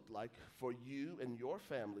that looked like for you and your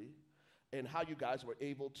family and how you guys were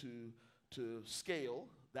able to scale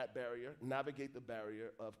that barrier, navigate the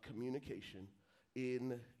barrier of communication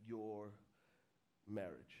in your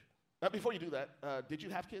marriage. Now, before you do that, did you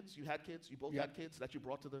have kids? You had kids? You both had kids that you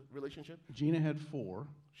brought to the relationship? Gina had 4.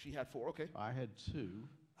 She had 4, okay. I had 2.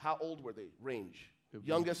 How old were they? Range?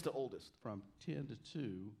 Youngest to oldest? From 10 to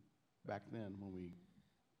 2 back then when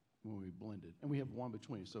we blended. And we have 1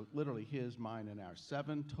 between. So literally his, mine, and ours.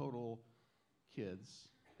 7 total kids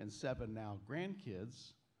and 7 now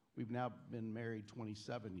grandkids. We've now been married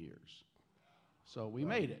 27 years. So we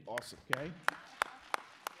made it. Awesome. Okay?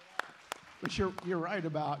 But you're right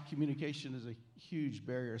about communication is a huge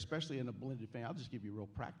barrier, especially in a blended family. I'll just give you a real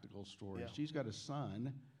practical story. Yeah. She's got a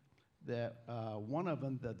son that one of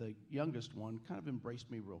them, the youngest one, kind of embraced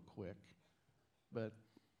me real quick. But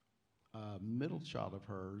middle child of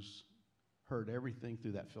hers heard everything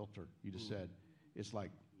through that filter you just said. It's like,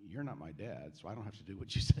 you're not my dad, so I don't have to do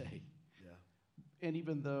what you say. Yeah. And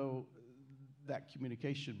even though that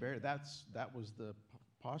communication barrier, that was the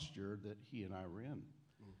posture that he and I were in.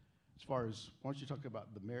 As far as, why don't you talk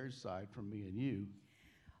about the marriage side from me and you?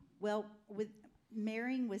 Well, with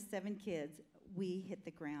marrying with 7 kids, we hit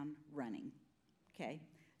the ground running, okay?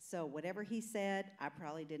 So whatever he said, I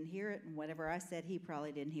probably didn't hear it, and whatever I said, he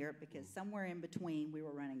probably didn't hear it, because somewhere in between, we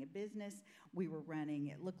were running a business, we were running,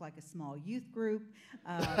 it looked like a small youth group.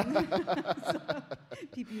 So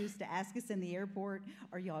people used to ask us in the airport,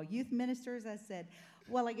 are y'all youth ministers? I said,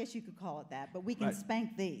 well, I guess you could call it that, but we can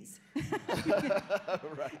spank these.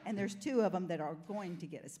 And there's 2 of them that are going to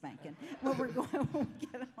get a spanking. When we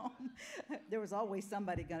get home, there was always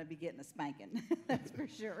somebody going to be getting a spanking, that's for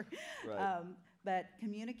sure. Right. But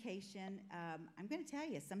communication, I'm going to tell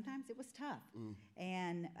you, sometimes it was tough.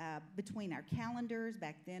 And between our calendars,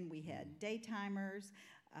 back then we had day timers.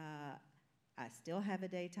 I still have a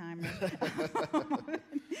day timer.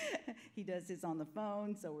 He does his on the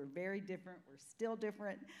phone, so we're very different. We're still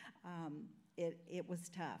different. It was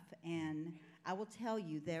tough. And I will tell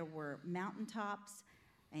you, there were mountaintops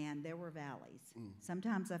and there were valleys.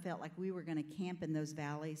 Sometimes I felt like we were going to camp in those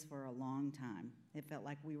valleys for a long time. It felt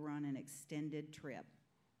like we were on an extended trip,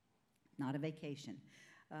 not a vacation,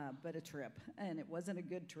 but a trip, and it wasn't a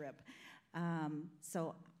good trip.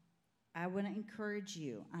 So I want to encourage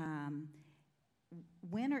you,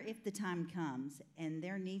 when or if the time comes and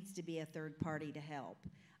there needs to be a third party to help,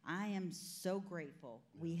 I am so grateful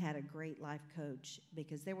we had a great life coach,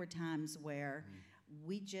 because there were times where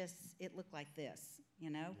it looked like this, you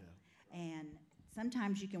know? Yeah. And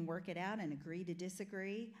sometimes you can work it out and agree to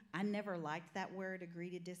disagree. I never liked that word, agree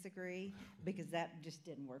to disagree, because that just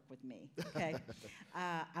didn't work with me, okay?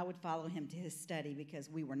 I would follow him to his study, because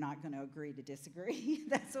we were not going to agree to disagree.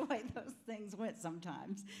 That's the way those things went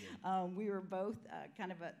sometimes. Yeah. We were both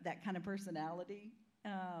kind of that kind of personality.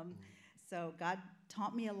 So God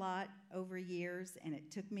taught me a lot over years, and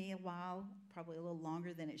it took me a while, probably a little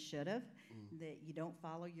longer than it should have, that you don't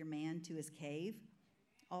follow your man to his cave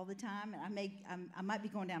all the time. And I might be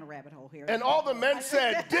going down a rabbit hole here. And all the men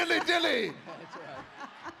said, dilly, dilly.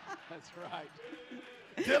 That's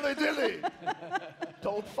right. Dilly, dilly.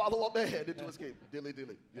 Don't follow a man into his cave. Dilly,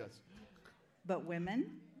 dilly. Yes. But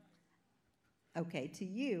women, okay, to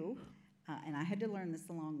you, and I had to learn this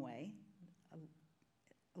the long way,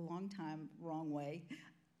 a long time, wrong way.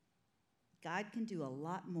 God can do a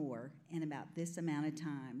lot more in about this amount of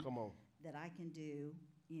time. Come on. That I can do,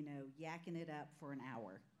 yakking it up for an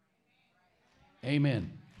hour.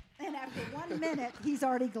 Amen. And after 1 minute, he's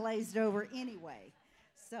already glazed over anyway.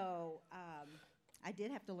 So I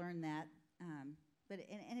did have to learn that, but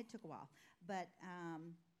it took a while. But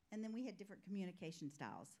and then we had different communication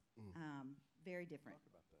styles, very different.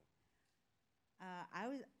 Talk about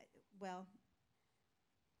that.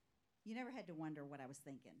 You never had to wonder what I was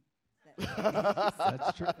thinking.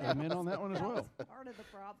 That's true. Amen on that one as well. That was part of the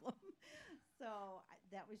problem. So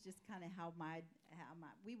that was just kind of how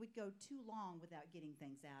we would go too long without getting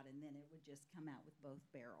things out, and then it would just come out with both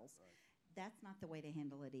barrels. Right. That's not the way to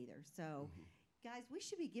handle it either. So, guys, we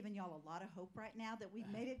should be giving y'all a lot of hope right now that we've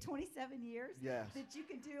made it 27 years. Yes. That you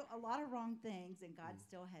can do a lot of wrong things, and God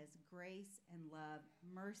still has grace and love,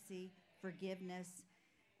 mercy, forgiveness.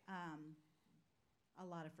 A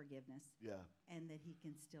lot of forgiveness. Yeah. And that he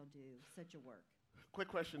can still do such a work. Quick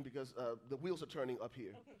question, because the wheels are turning up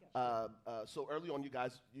here. Okay, so early on, you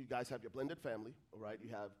guys have your blended family, all right? You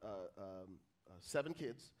have 7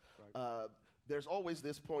 kids. Right. There's always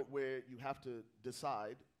this point where you have to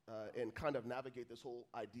decide and kind of navigate this whole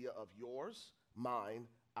idea of yours, mine,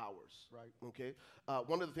 ours. Right. Okay.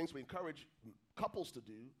 One of the things we encourage couples to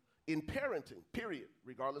do in parenting, period,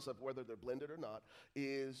 regardless of whether they're blended or not,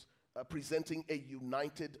 is presenting a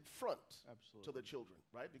united front to the children,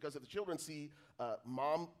 right? Because if the children see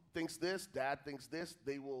mom thinks this, dad thinks this,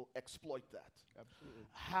 they will exploit that. Absolutely.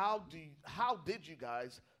 How did you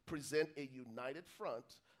guys present a united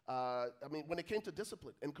front? When it came to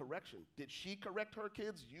discipline and correction, did she correct her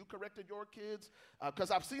kids? You corrected your kids? Because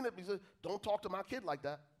I've seen it. Because don't talk to my kid like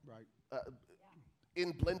that. Right.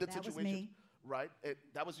 In blended situations. That was me. Right.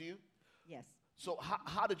 That was you. Yes. So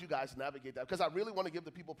how did you guys navigate that? Because I really want to give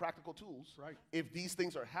the people practical tools. Right. If these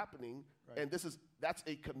things are happening, right. And that's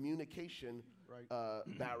a communication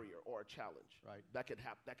barrier or a challenge. Right. That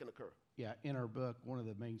can occur. Yeah. In our book, one of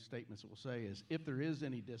the main statements that we'll say is, if there is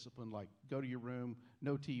any discipline, like go to your room,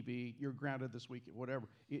 no TV, you're grounded this week, whatever,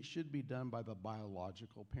 it should be done by the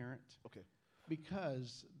biological parent. Okay.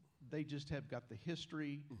 Because they just have got the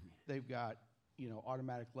history. Mm-hmm. They've got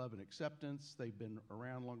automatic love and acceptance. They've been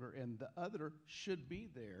around longer, and the other should be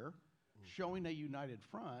there showing a united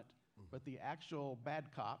front, but the actual bad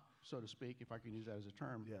cop, so to speak, if I can use that as a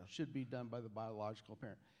term, should be done by the biological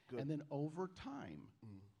parent. Good. And then over time,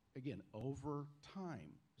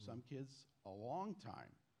 some kids a long time,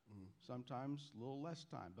 sometimes a little less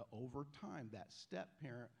time. But over time, that step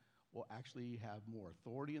parent will actually have more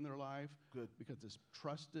authority in their life. Good. Because it's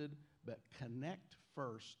trusted, but connect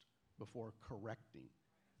first before correcting.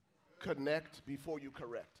 Connect before you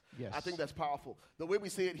correct. Yes. I think that's powerful. The way we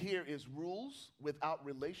see it here is rules without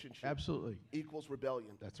relationship Absolutely. equals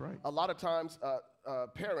rebellion. That's right. A lot of times,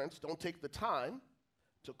 parents don't take the time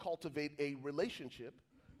to cultivate a relationship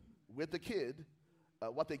with the kid.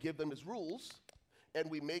 What they give them is rules, and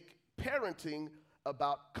we make parenting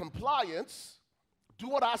about compliance. Do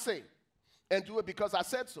what I say, and do it because I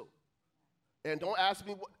said so. And don't ask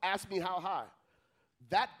me how high.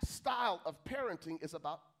 That style of parenting is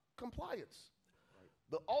about compliance.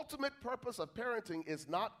 The ultimate purpose of parenting is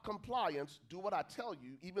not compliance, do what I tell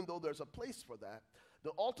you, even though there's a place for that.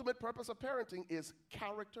 The ultimate purpose of parenting is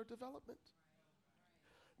character development.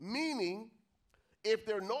 Meaning, if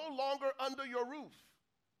they're no longer under your roof,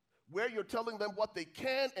 where you're telling them what they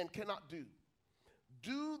can and cannot do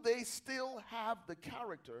they still have the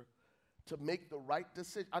character to make the right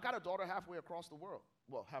decision? I got a daughter halfway across the world.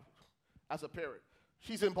 Well, as a parent.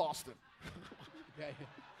 She's in Boston. Okay.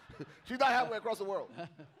 She's not halfway across the world.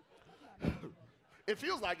 It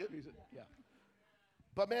feels like it. Yeah.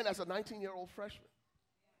 But man, as a 19-year-old freshman,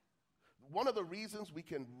 one of the reasons we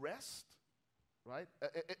can rest, right,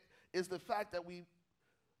 is the fact that we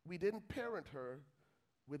didn't parent her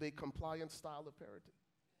with a compliant style of parenting.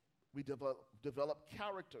 We develop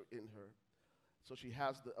character in her so she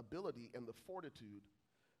has the ability and the fortitude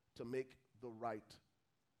to make the right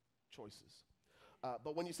choices.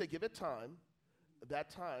 But when you say give it time,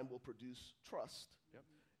 that time will produce trust. Yep.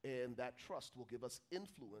 And that trust will give us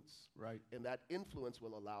influence. Right. And that influence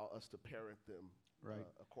will allow us to parent them Right.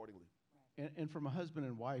 Accordingly. And from a husband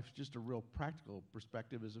and wife, just a real practical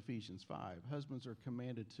perspective is Ephesians 5. Husbands are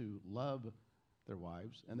commanded to love their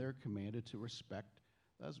wives, and they're commanded to respect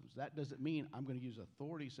husbands. That doesn't mean I'm going to use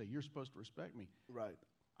authority, say, you're supposed to respect me. Right.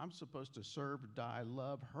 I'm supposed to serve, die,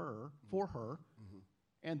 love her, for her. Mm-hmm.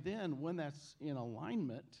 And then when that's in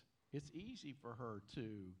alignment, it's easy for her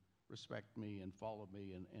to respect me and follow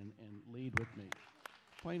me and lead with me.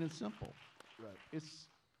 Plain and simple. Right.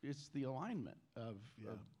 It's the alignment of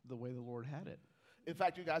the way the Lord had it. In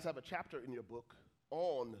fact, you guys have a chapter in your book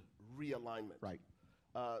on realignment. Right.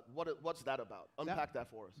 What's that about? Unpack that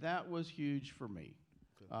for us. That was huge for me.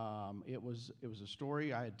 It was a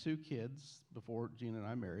story. I had 2 kids before Gina and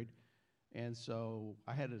I married. And so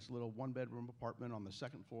I had this little 1-bedroom apartment on the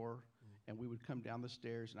 2nd floor, and we would come down the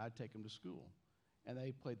stairs, and I'd take them to school. And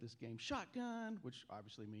they played this game, shotgun, which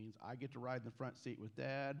obviously means I get to ride in the front seat with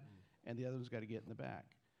Dad, and the other one's got to get in the back.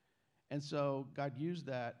 And so God used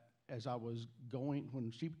that as I was going. When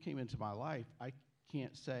she came into my life, I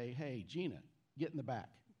can't say, hey, Gina, get in the back.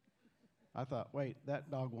 I thought, wait, that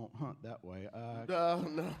dog won't hunt that way.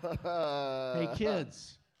 No. Hey,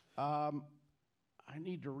 kids, I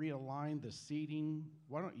need to realign the seating.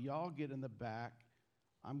 Why don't y'all get in the back?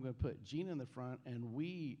 I'm going to put Gina in the front, and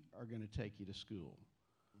we are going to take you to school.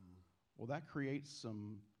 Well, that creates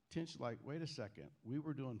some tension, like, wait a second. We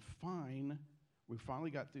were doing fine. We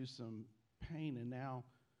finally got through some pain, and now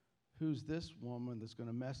who's this woman that's going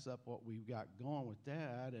to mess up what we've got going with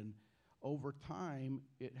Dad? And over time,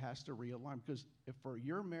 it has to realign. Because if for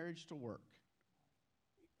your marriage to work,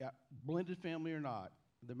 blended family or not,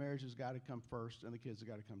 the marriage has got to come first, and the kids have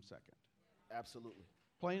got to come second. Absolutely.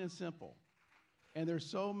 Plain and simple. And there's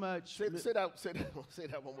so much. Say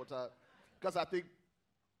that one more time, because I think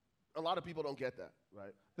a lot of people don't get that,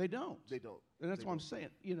 right? They don't. They don't. And that's what I'm saying.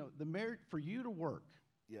 You know, the marriage, for you to work,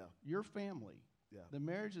 your family, the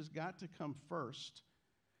marriage has got to come first,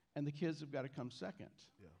 and the kids have got to come second.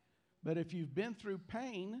 Yeah. But if you've been through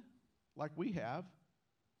pain, like we have,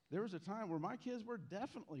 there was a time where my kids were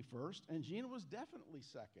definitely first, and Gina was definitely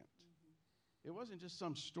second. It wasn't just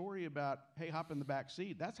some story about, hey, hop in the back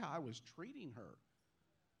seat. That's how I was treating her.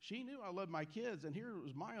 She knew I loved my kids, and here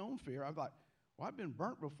was my own fear. I thought, well, I've been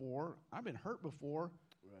burnt before. I've been hurt before.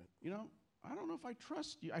 Right. You know, I don't know if I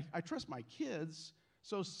trust you. I trust my kids.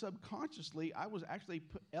 So subconsciously, I was actually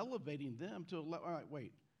elevating them to a level. All right,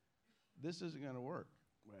 wait, this isn't going to work.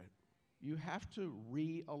 Right. You have to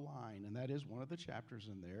realign, and that is one of the chapters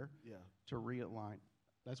in there. Yeah. To realign.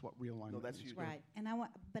 That's what realignment No, that's means. huge. Right, and I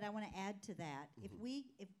want to add to that. If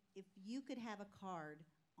you could have a card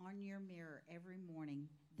on your mirror every morning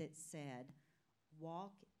that said,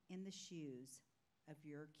 "Walk in the shoes of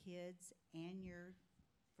your kids and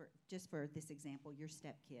just for this example, your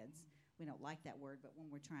stepkids." We don't like that word, but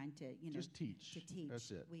when we're trying to just teach. To teach,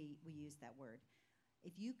 that's it. We use that word.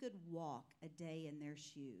 If you could walk a day in their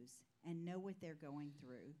shoes and know what they're going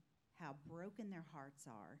through, how broken their hearts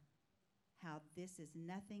are, how this is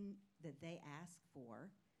nothing that they ask for.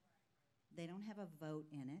 They don't have a vote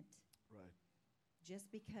in it. Right.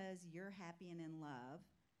 Just because you're happy and in love,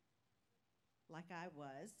 like I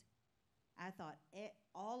was, I thought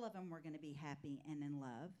all of them were going to be happy and in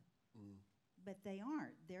love, but they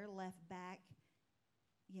aren't. They're left back,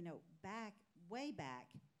 way back,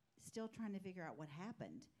 still trying to figure out what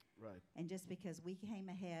happened. Right. And just because we came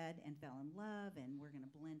ahead and fell in love and we're going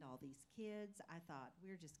to blend all these kids, I thought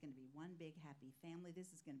we're just going to be one big happy family.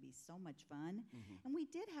 This is going to be so much fun. And we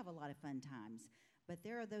did have a lot of fun times. But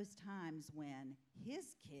there are those times when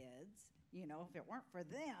his kids, if it weren't for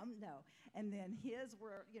them, no. And then his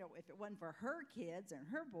were, if it wasn't for her kids and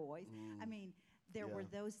her boys. I mean, there were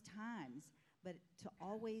those times. But to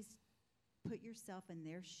always put yourself in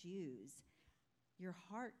their shoes, your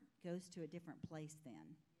heart goes to a different place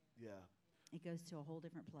then. Yeah. It goes to a whole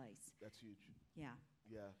different place. That's huge. Yeah.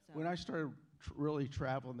 Yeah. So When I started really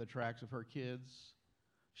traveling the tracks of her kids,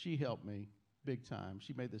 she helped me big time.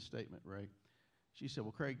 She made this statement, right? She said,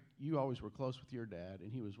 well, Craig, you always were close with your dad,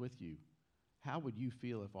 and he was with you. How would you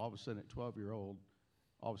feel if all of a sudden at 12-year-old,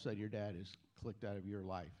 all of a sudden your dad is clicked out of your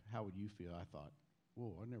life? How would you feel? I thought,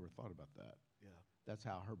 whoa, I never thought about that. Yeah. That's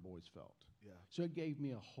how her boys felt. Yeah. So it gave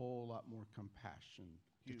me a whole lot more compassion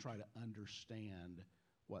Huge. to try to understand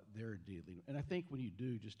what they're dealing with. And I think when you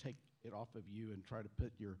do, just take it off of you and try to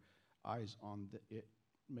put your eyes on it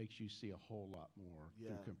makes you see a whole lot more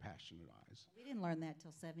through compassionate eyes. we didn't learn that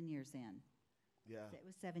till 7 years in. Yeah. It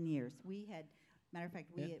was 7 years. We had, matter of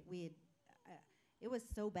fact, it was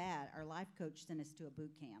so bad, our life coach sent us to a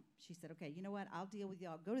boot camp. She said, okay, you know what, I'll deal with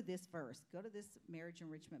y'all. Go to this first. Go to this marriage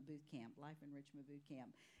enrichment boot camp, life enrichment boot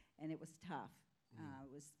camp. And it was tough.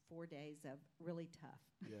 It was 4 days of really tough.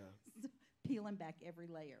 Yeah. Peeling back every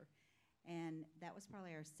layer. And that was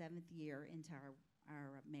probably our 7th year into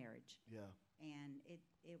our marriage. Yeah. And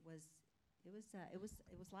it was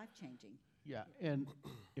life-changing. Yeah, and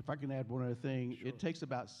if I can add one other thing, it takes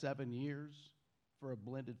about 7 years for a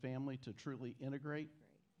blended family to truly integrate.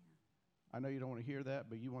 I know you don't want to hear that,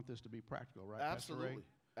 but you want this to be practical, right, Pastor Ray? Absolutely.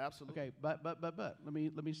 Absolutely. Okay, but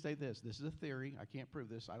let me say this. This is a theory. I can't prove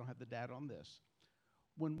this. I don't have the data on this.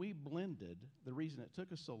 When we blended, the reason it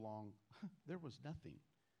took us so long, there was nothing.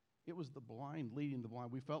 It was the blind leading the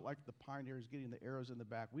blind. We felt like the pioneers getting the arrows in the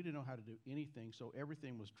back. We didn't know how to do anything, so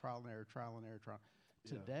everything was trial and error, trial and error, trial.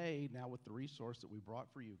 Yeah. Today, now with the resource that we brought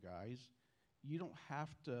for you guys, you don't have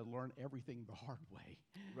to learn everything the hard way.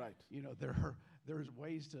 Right. There's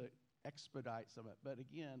ways to expedite some of it. But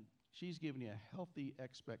again, she's giving you a healthy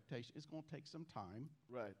expectation. It's going to take some time.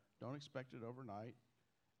 Right. Don't expect it overnight.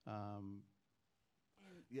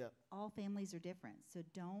 Yeah. All families are different, so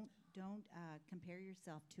don't compare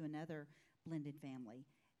yourself to another blended family.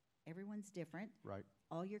 Everyone's different. Right.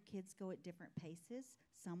 All your kids go at different paces.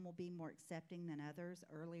 Some will be more accepting than others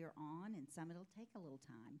earlier on, and some it'll take a little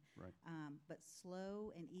time. Right. But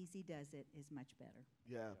slow and easy does it is much better.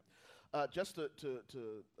 Yeah. Just to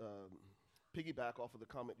piggyback off of the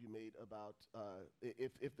comment you made about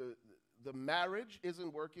if the marriage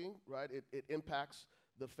isn't working, right, it impacts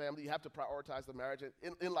the family. You have to prioritize the marriage.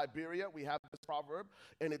 In Liberia, we have this proverb,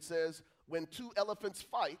 and it says, when two elephants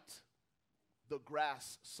fight, the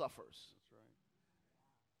grass suffers. That's right.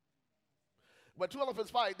 When two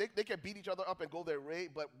elephants fight, they can beat each other up and go their way,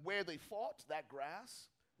 but where they fought, that grass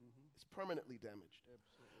is permanently damaged.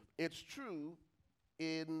 Absolutely. It's true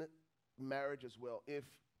in marriage as well. If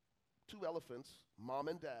two elephants, mom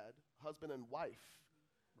and dad, husband and wife,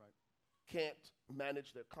 Right. can't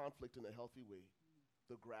manage their conflict in a healthy way,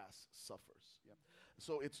 the grass suffers. Yep.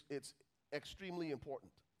 So it's extremely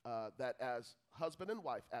important that as husband and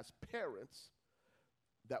wife, as parents,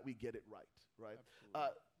 that we get it right, right?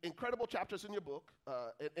 Incredible chapters in your book,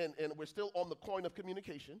 and we're still on the coin of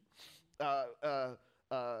communication. I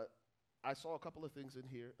saw a couple of things in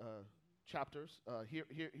here, chapters.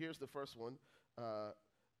 Here's the first one.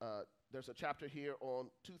 There's a chapter here on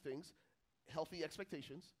two things, healthy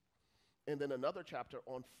expectations, and then another chapter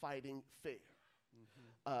on fighting fair.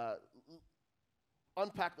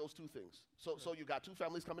 Unpack those two things. So you got two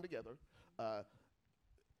families coming together.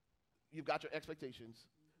 You've got your expectations.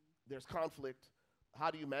 There's conflict.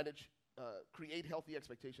 How do you manage, create healthy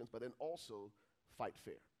expectations, but then also fight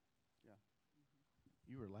fair? Yeah.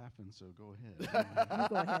 You were laughing, so go ahead. You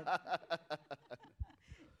go ahead.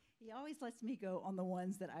 He always lets me go on the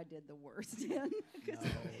ones that I did the worst in because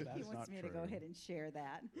he that's wants not me to go true. ahead and share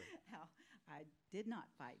that, how I did not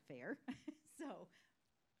fight fair. So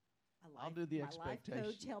I'll do the my life coach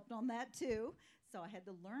expectation. helped on that too. So I had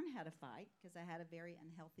to learn how to fight because I had a very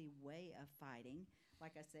unhealthy way of fighting.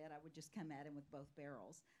 Like I said, I would just come at him with both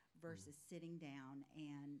barrels versus sitting down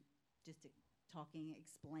and just talking,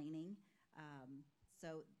 explaining.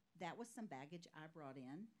 So that was some baggage I brought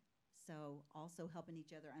in. So also helping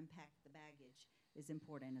each other unpack the baggage is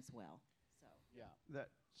important as well. So Yeah, that's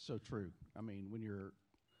so true. I mean, when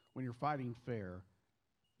you're fighting fair,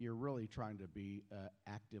 you're really trying to be an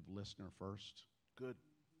active listener first. Good.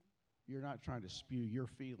 You're not trying to spew your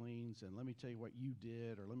feelings and let me tell you what you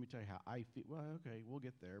did or let me tell you how I feel. Well, okay, we'll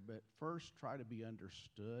get there. But first, try to be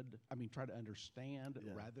understood. I mean, try to understand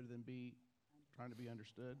rather than be trying to be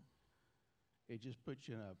understood. It just puts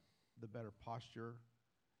you in the better posture.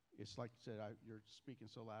 It's like you said, you're speaking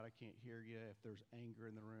so loud I can't hear you. If there's anger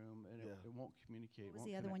in the room, and it won't communicate. what was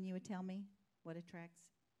the other one you would tell me? What attracts?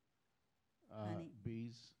 Honey.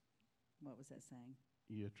 Bees. What was that saying?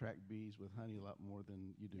 You attract bees with honey a lot more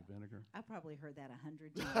than you do vinegar. I probably heard that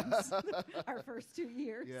 100 times our first 2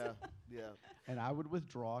 years. Yeah. And I would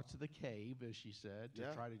withdraw to the cave, as she said, to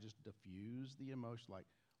Yeah. try to just diffuse the emotion. Like,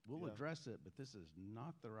 we'll address it, but this is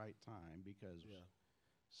not the right time because.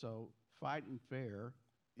 So fighting fair,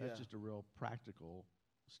 that's just a real practical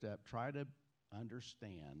step. Try to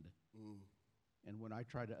understand. And when I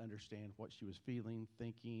tried to understand what she was feeling,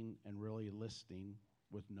 thinking, and really listening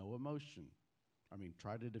with no emotion. I mean,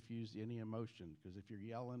 try to diffuse any emotion, because if you're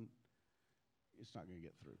yelling, it's not going to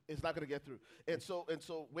get through. It's not going to get through. And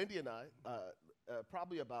so Wendy and I,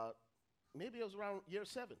 probably about, maybe it was around year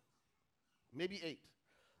 7, maybe 8,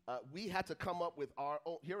 we had to come up with our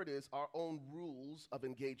own, here it is, our own rules of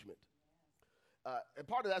engagement. And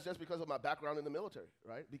part of that's just because of my background in the military,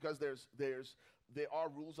 right? Because there are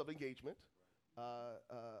rules of engagement,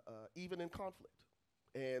 even in conflict.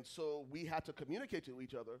 And so we had to communicate to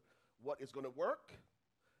each other what is going to work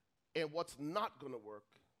and what's not going to work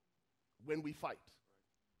when we fight.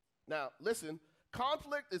 Now, listen,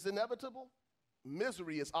 conflict is inevitable,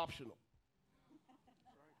 misery is optional.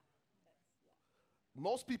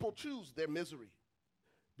 Most people choose their misery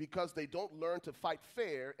because they don't learn to fight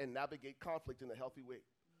fair and navigate conflict in a healthy way.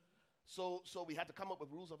 So we had to come up with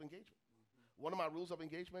rules of engagement. One of my rules of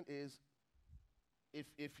engagement is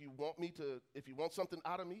if you want something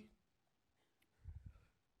out of me,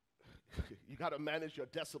 you got to manage your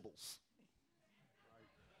decibels.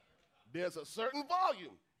 There's a certain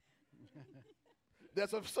volume.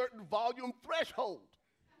 There's a certain volume threshold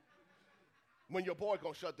when your boy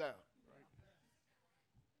gonna shut down.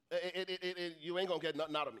 You ain't gonna get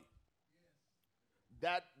nothing out of me.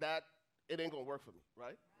 That it ain't gonna work for me,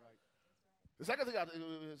 right? The second thing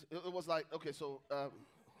it was like, okay, so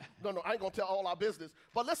no, I ain't gonna tell all our business.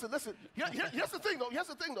 But listen. Here's the thing,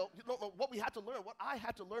 though. You know, what we had to learn, what I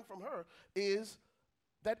had to learn from her, is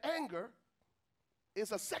that anger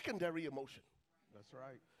is a secondary emotion. That's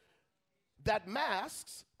right. That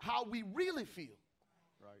masks how we really feel.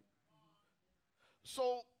 Right.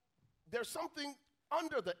 So there's something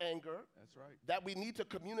under the anger. That's right. That we need to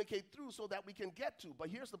communicate through so that we can get to. But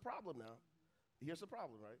here's the problem now. Here's the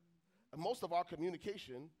problem, right? And most of our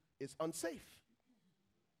communication is unsafe.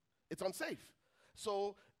 It's unsafe.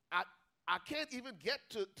 So I can't even get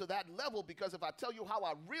to that level, because if I tell you how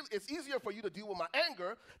I really, it's easier for you to deal with my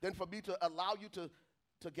anger than for me to allow you to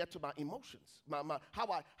get to my emotions, how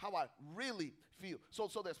I really feel. So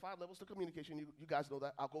there's 5 levels to communication. You guys know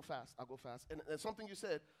that. I'll go fast. And something you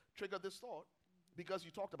said triggered this thought, because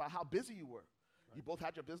you talked about how busy you were. Right. You both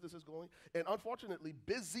had your businesses going. And unfortunately,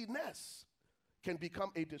 busyness can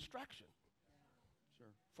become a distraction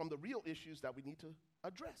from the real issues that we need to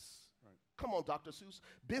address. Right. Come on, Dr. Seuss.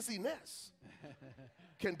 Busyness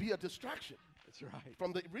can be a distraction. That's right.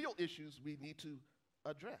 From the real issues we need to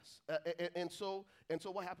address. And so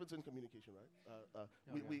what happens in communication, right?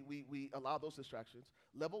 We allow those distractions.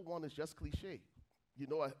 Level 1 is just cliche. You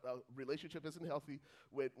know, a relationship isn't healthy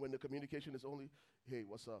when the communication is only, hey,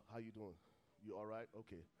 what's up? How you doing? You all right?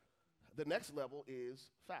 Okay. The next level is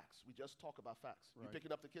facts. We just talk about facts. Right. You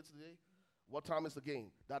picking up the kids today? What time is the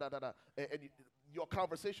game? And your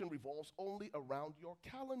conversation revolves only around your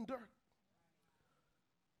calendar.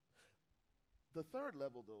 The third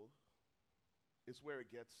level, though, is where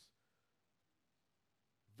it gets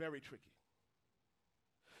very tricky.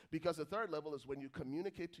 Because the third level is when you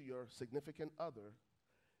communicate to your significant other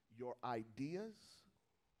your ideas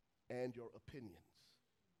and your opinions.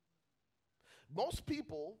 Most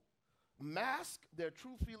people mask their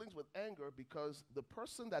true feelings with anger because the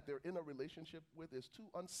person that they're in a relationship with is too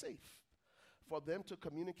unsafe for them to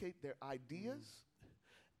communicate their ideas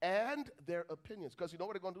and their opinions. Because you know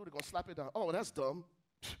what they're going to do? They're going to slap it down. Oh, that's dumb.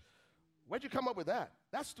 Where'd you come up with that?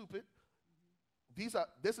 That's stupid.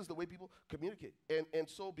 This is the way people communicate. And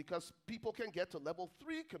so because people can get to level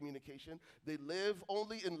 3 communication, they live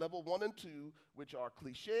only in level 1 and 2, which are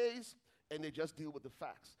cliches and they just deal with the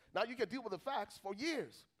facts. Now you can deal with the facts for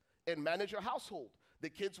years and manage your household. The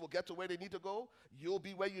kids will get to where they need to go. You'll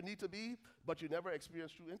be where you need to be, but you never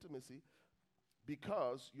experience true intimacy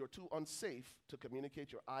because you're too unsafe to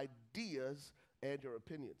communicate your ideas and your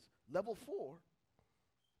opinions. Level 4,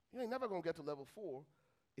 you ain't never going to get to level 4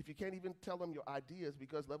 if you can't even tell them your ideas,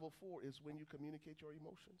 because level 4 is when you communicate your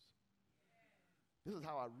emotions. This is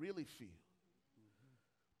how I really feel.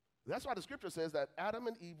 That's why the scripture says that Adam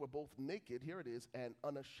and Eve were both naked, here it is, and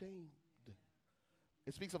unashamed.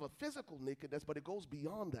 It speaks of a physical nakedness, but it goes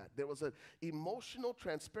beyond that. There was an emotional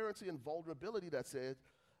transparency and vulnerability that said,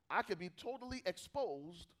 I could be totally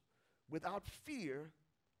exposed without fear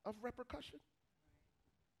of repercussion.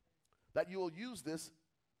 That you will use this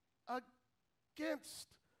against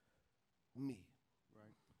me.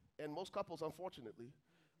 Right. And most couples, unfortunately,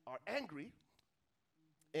 are angry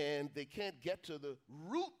and they can't get to the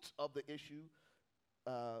root of the issue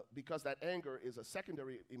because that anger is a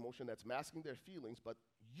secondary emotion that's masking their feelings, but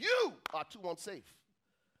you are too unsafe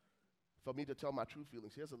for me to tell my true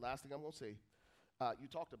feelings. Here's the last thing I'm going to say. You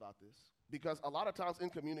talked about this. Because a lot of times in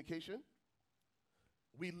communication,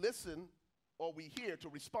 we listen or we hear to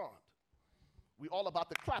respond. We all about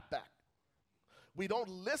the clapback. We don't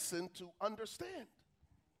listen to understand.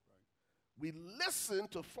 Right. We listen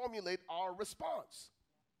to formulate our response.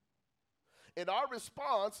 And our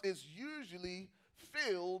response is usually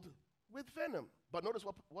filled with venom. But notice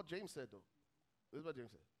what James said, though. This is what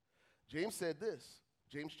James said. James said this.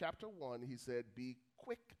 James chapter 1, he said, be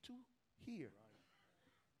quick to hear. Right.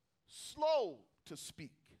 Slow to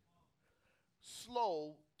speak.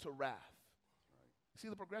 Slow to wrath. Right. See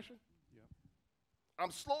the progression? Yeah.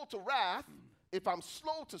 I'm slow to wrath if I'm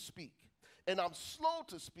slow to speak. And I'm slow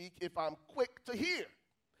to speak if I'm quick to hear.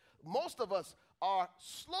 Most of us are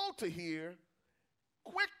slow to hear,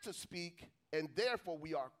 quick to speak, and therefore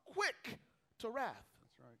we are quick to wrath.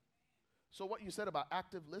 That's right. So what you said about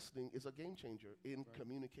active listening is a game changer in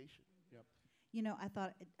communication. Yep. You know, I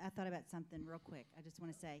thought about something real quick. I just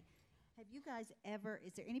want to say, have you guys ever,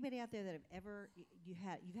 is there anybody out there that have ever, you've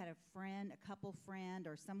had a friend, a couple friend,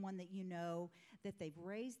 or someone that you know that they've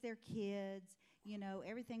raised their kids, you know,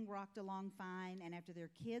 everything rocked along fine, and after their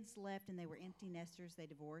kids left and they were empty nesters, they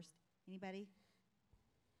divorced? Anybody?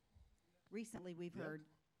 Recently, we've heard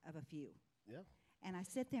of a few. Yeah. And I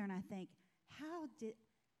sit there and I think,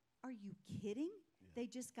 are you kidding? Yeah. They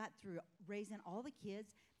just got through raising all the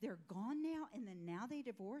kids. They're gone now, and then now they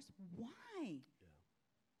divorce? Why? Yeah.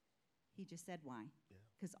 He just said why.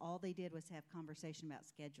 Because all they did was have conversation about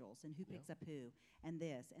schedules and who picks up who, and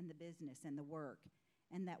this, and the business, and the work.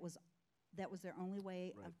 And that was their only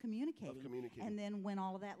way of communicating. And then when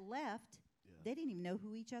all of that left, they didn't even know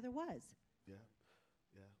who each other was. Yeah.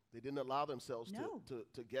 Yeah. They didn't allow themselves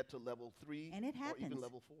to get to level 3 and it happens. Or even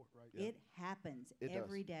level 4. Right. Yeah. It happens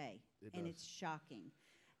every day. And it's shocking.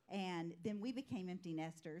 And then we became empty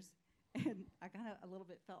nesters, and I kind of a little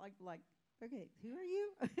bit felt like, okay, who are you?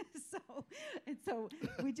 so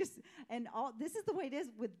we just, and all this is the way it is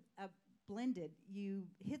with blended. You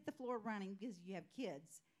hit the floor running because you have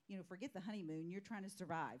kids. You know, forget the honeymoon. You're trying to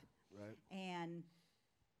survive. Right. And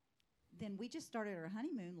then we just started our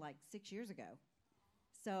honeymoon like 6 years ago.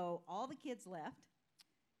 So all the kids left,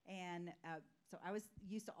 and so I was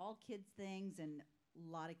used to all kids things and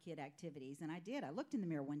a lot of kid activities, and I did. I looked in the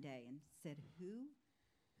mirror one day and said, who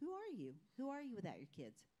are you? Who are you without your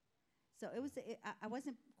kids? So I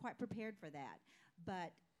wasn't quite prepared for that,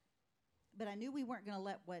 but I knew we weren't going to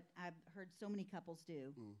let what I've heard so many couples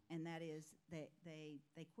do, and that is they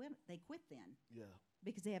quit then. Yeah.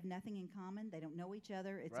 Because they have nothing in common. They don't know each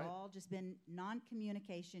other. It's all just been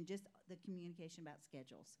non-communication, just the communication about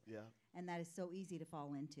schedules. Yeah. And that is so easy to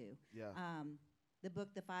fall into. Yeah. The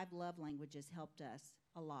book, The 5 Love Languages, helped us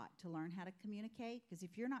a lot to learn how to communicate. Because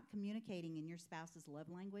if you're not communicating in your spouse's love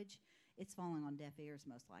language, it's falling on deaf ears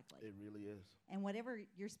most likely. It really is. And whatever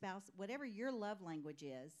your love language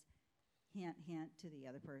is, hint, hint to the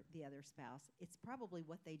other spouse, it's probably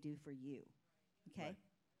what they do for you. Okay? Right.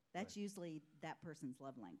 That's usually that person's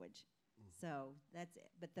love language. So that's it.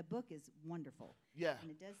 But the book is wonderful. Yeah.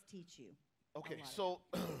 And it does teach you. Okay, so,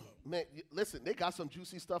 man, listen, they got some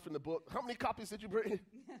juicy stuff in the book. How many copies did you bring?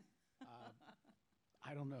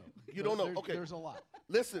 I don't know. You don't know? Okay. There's a lot.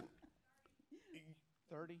 Listen.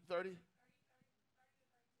 30? 30?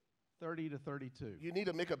 30 to 32. You need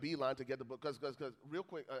to make a beeline to get the book, because real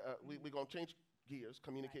quick, we're going to change gears,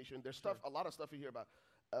 communication. There's stuff, a lot of stuff you hear about.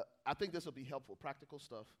 I think this will be helpful, practical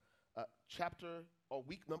stuff.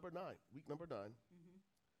 Week number 9.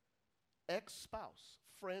 Ex-spouse,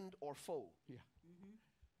 friend or foe. Yeah.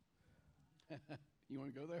 You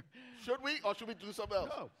want to go there? Should we, or should we do something else?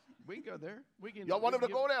 No, we can go there. We can. Y'all want we him to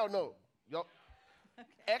can go there or no? Y'all,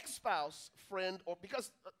 ex-spouse, friend, or because,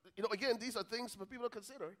 again, these are things for people to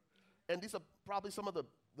consider. And these are probably some of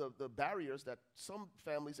the barriers that some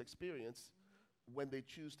families experience when they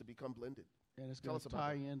choose to become blended. And it's Tell going us to about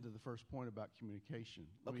tie that. into the first point about communication.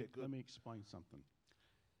 Okay, good. Let me explain something.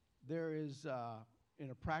 There is, in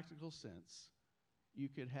a practical sense, you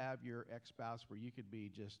could have your ex-spouse where you could be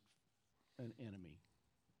just an enemy.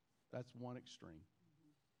 That's one extreme.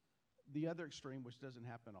 The other extreme, which doesn't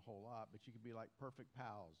happen a whole lot, but you could be like perfect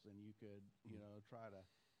pals, and you could, try to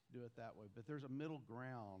do it that way. But there's a middle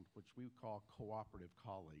ground, which we call cooperative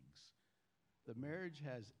colleagues. The marriage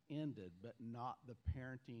has ended, but not the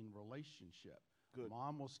parenting relationship. Good.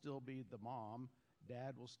 Mom will still be the mom,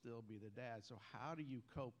 dad will still be the dad. So how do you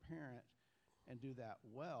co-parent and do that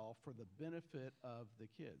well for the benefit of the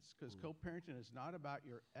kids? Because co-parenting is not about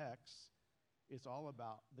your ex, it's all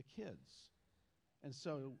about the kids. And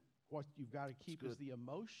so what you've got to keep is the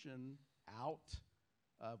emotion out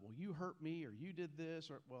of, well, you hurt me, or you did this,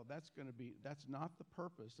 or, well, that's not the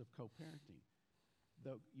purpose of co-parenting.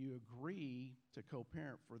 You agree to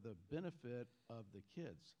co-parent for the benefit of the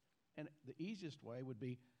kids. And the easiest way would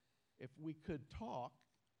be, if we could talk,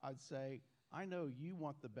 I'd say, I know you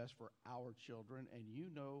want the best for our children, and you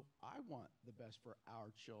know I want the best for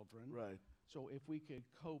our children. Right. So if we could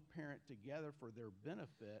co-parent together for their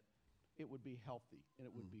benefit, it would be healthy, and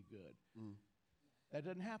it would be good. That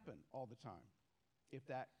doesn't happen all the time. If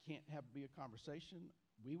that can't be a conversation,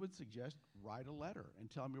 we would suggest write a letter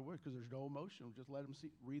and tell them your wish, because there's no emotion. Just let them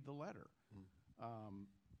read the letter.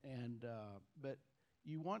 But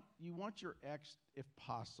you want your ex, if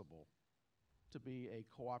possible, to be a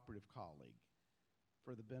cooperative colleague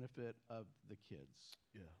for the benefit of the kids.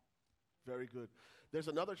 Yeah, very good. There's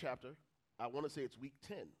another chapter. I want to say it's week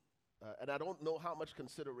 10. And I don't know how much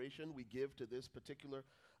consideration we give to this particular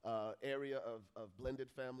area of blended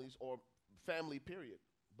families or family, period.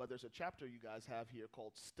 But there's a chapter you guys have here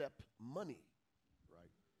called Step Money. Right.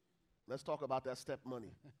 Let's talk about that step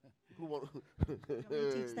money. Who want Want me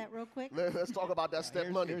to teach that real quick? Let's talk about that step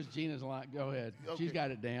money. Here's Gina's line. Go ahead. Okay. She's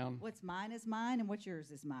got it down. What's mine is mine, and what's yours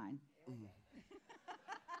is mine.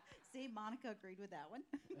 See, Monica agreed with that one.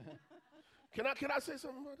 Can I say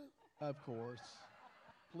something about that? Of course.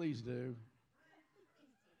 Please do.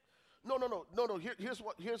 No. Here's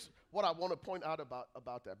what I want to point out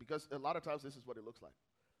about that, because a lot of times this is what it looks like.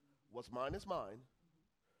 What's mine is mine.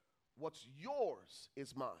 What's yours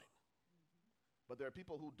is mine. But there are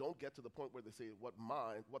people who don't get to the point where they say what's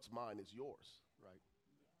mine is yours. Right.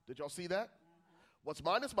 Did y'all see that? What's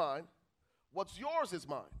mine is mine. What's yours is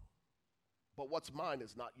mine. But what's mine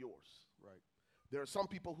is not yours. Right. There are some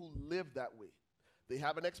people who live that way. They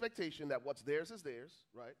have an expectation that what's theirs is theirs,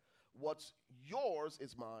 right? What's yours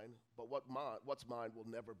is mine, but what's mine will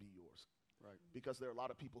never be yours. Right. Because there are a lot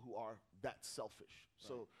of people who are that selfish.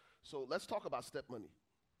 Right. So let's talk about step money.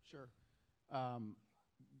 Sure.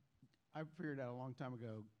 I figured out a long time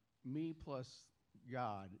ago, me plus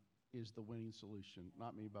God is the winning solution,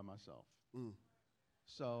 not me by myself.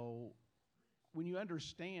 So when you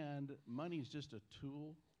understand money is just a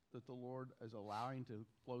tool that the Lord is allowing to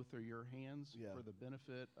flow through your hands for the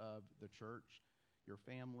benefit of the church, your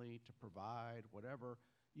family, to provide, whatever,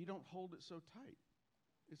 you don't hold it so tight.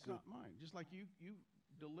 It's not mine. Just like you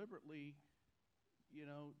deliberately,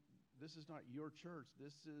 this is not your church.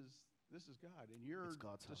 This is God, and you're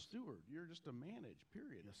the steward. You're just to manage,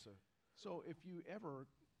 period. Yes, sir. So if you ever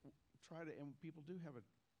try to, and people do have a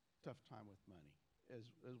tough time with money,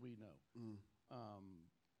 as we know.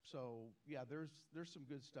 So yeah, there's some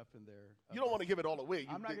good stuff in there. You don't want to give it all away.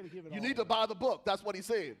 I'm not going to give it all away. You need to buy the book. That's what he's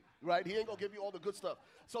saying, right? He ain't going to give you all the good stuff.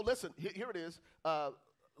 So listen, here it is.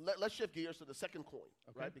 Let's shift gears to the second coin,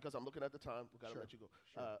 right? Because I'm looking at the time. We've got to let you go.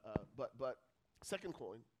 Sure. But second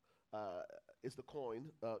coin is the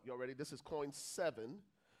coin. Y'all ready? This is coin 7.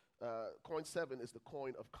 Coin 7 is the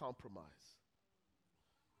coin of compromise.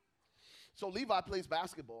 So Levi plays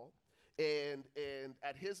basketball, and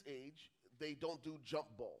at his age, they don't do jump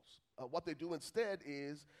balls. What they do instead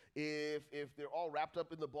is, if they're all wrapped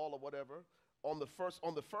up in the ball or whatever, the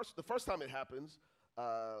first time it happens,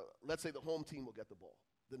 let's say the home team will get the ball.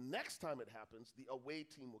 The next time it happens, the away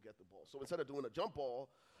team will get the ball. So instead of doing a jump ball,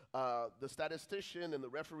 the statistician and the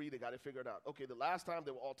referee, they got it figured out. Okay, the last time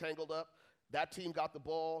they were all tangled up, that team got the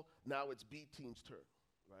ball, now it's B team's turn,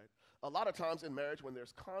 right? A lot of times in marriage, when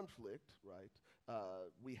there's conflict, right,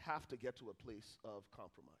 we have to get to a place of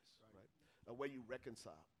compromise, right? Where you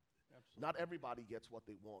reconcile. Absolutely. Not everybody gets what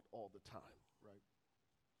they want all the time. Right.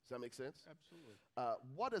 Does that make sense? Absolutely.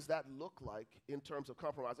 What does that look like in terms of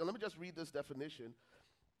compromise? And let me just read this definition.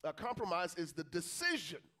 Compromise is the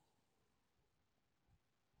decision.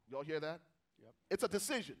 Y'all hear that? Yep. It's a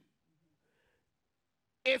decision.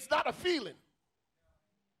 It's not a feeling.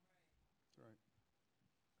 That's right.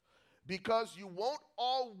 Because you won't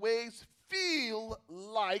always feel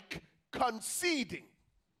like conceding,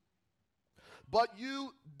 but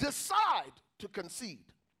you decide to concede.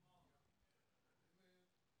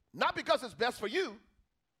 Not because it's best for you,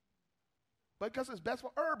 but because it's best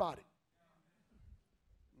for everybody.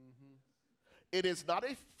 Mm-hmm. It is not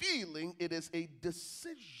a feeling, it is a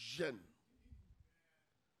decision.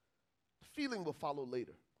 Feeling will follow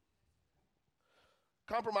later.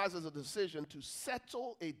 Compromise is a decision to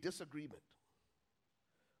settle a disagreement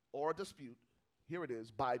or a dispute, here it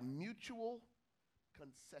is, by mutual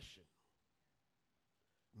concession.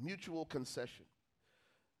 Mutual concession.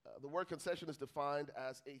 The word concession is defined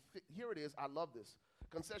as here it is, I love this.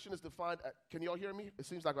 Concession is defined, can you all hear me? It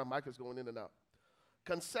seems like my mic is going in and out.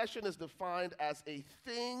 Concession is defined as a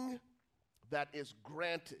thing that is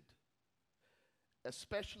granted,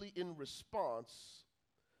 especially in response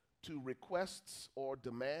to requests or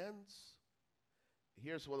demands.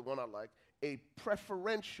 Here's one I like, a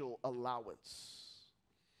preferential allowance.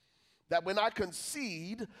 That when I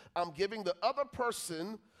concede, I'm giving the other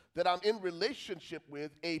person that I'm in relationship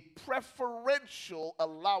with a preferential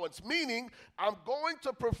allowance, meaning I'm going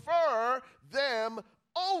to prefer them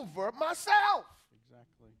over myself.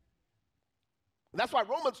 Exactly. And that's why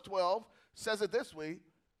Romans 12 says it this way,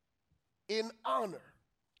 in honor.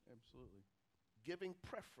 Absolutely. Giving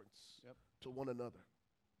preference Yep. to one another.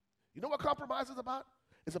 You know what compromise is about?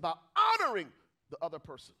 It's about honoring the other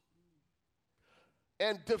person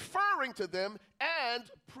and deferring to them and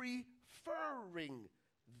preferring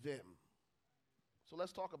them. So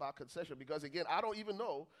let's talk about concession, because again, I don't even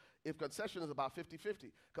know if concession is about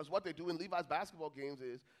 50-50, because what they do in Levi's basketball games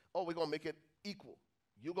is, oh, we're going to make it equal.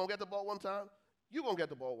 You're going to get the ball one time, you're going to get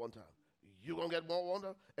the ball one time. You're going to get the ball one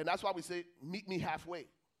time. And that's why we say, meet me halfway.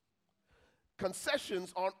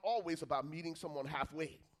 Concessions aren't always about meeting someone halfway.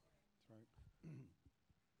 That's right.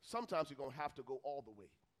 Sometimes you're going to have to go all the way.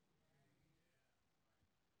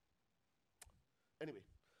 Anyway,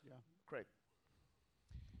 Yeah. Craig.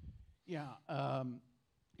 Yeah,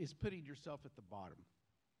 it's putting yourself at the bottom.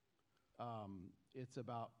 It's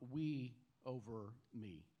about we over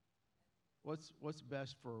me. What's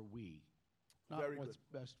best for we, not Very what's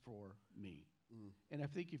best for me. Mm. And I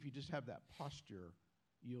think if you just have that posture,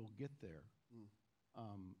 you'll get there.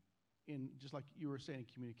 In just like you were saying,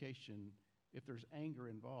 communication, if there's anger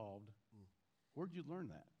involved, where'd you learn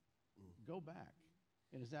that? Go back.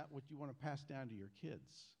 And is that what you want to pass down to your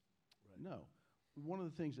kids? Right. No. One of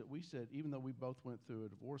the things that we said, even though we both went through a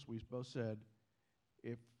divorce, we both said,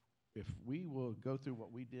 if we will go through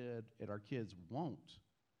what we did and our kids won't,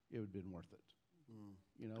 it would have been worth it.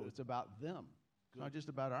 You know, Good. it's about them. It's not just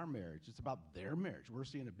about our marriage. It's about their marriage. We're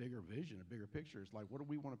seeing a bigger vision, a bigger picture. It's like, what do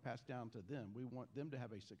we want to pass down to them? We want them to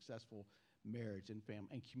have a successful marriage and family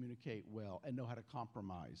and communicate well and know how to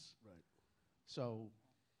compromise. Right. So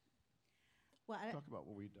Well, talk about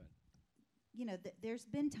what we've done. you know, there's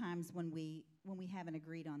been times when we haven't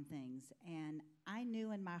agreed on things, and I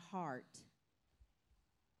knew in my heart.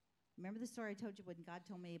 Remember the story I told you when God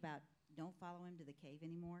told me about don't follow him to the cave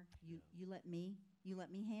anymore? You let me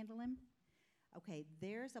handle him. Okay,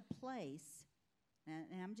 there's a place,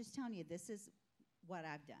 and I'm just telling you, this is what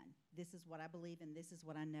I've done. This is what I believe, and this is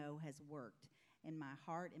what I know has worked in my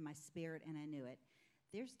heart, in my spirit, and I knew it.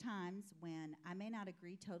 There's times when I may not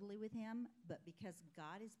agree totally with him, but because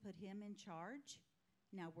God has put him in charge,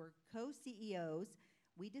 now we're co-CEOs,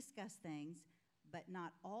 we discuss things, but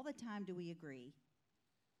not all the time do we agree.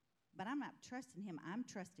 But I'm not trusting him, I'm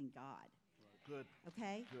trusting God. Good.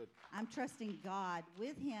 Okay? Good. I'm trusting God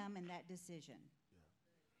with him in that decision.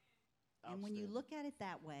 Yeah. And when you look at it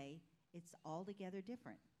that way, it's altogether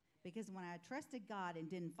different. Because when I trusted God and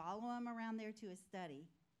didn't follow him around there to his study,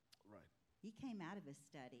 Right. he came out of his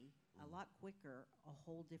study a lot quicker, a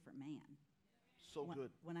whole different man. So when,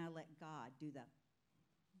 good. When I let God do the.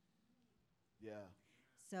 Yeah.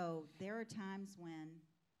 So there are times when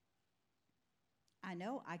I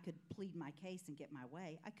know I could plead my case and get my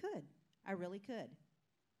way. I could. I really could.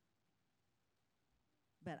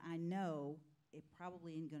 But I know it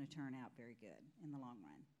probably isn't going to turn out very good in the long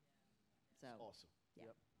run. So Awesome. Yeah.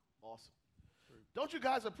 Yep. Awesome. Don't you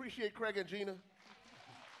guys appreciate Craig and Gina?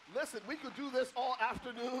 Listen, we could do this all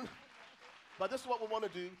afternoon, but this is what we want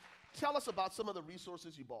to do. Tell us about some of the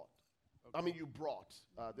resources you bought. Okay. You brought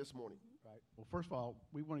this morning. Right. Well, first of all,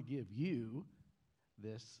 we want to give you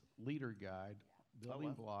this leader guide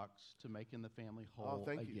building blocks to making the family Oh, whole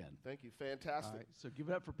thank you. again. Thank you. All Fantastic. right, so give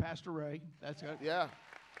it up for Pastor Ray. That's good. Yeah.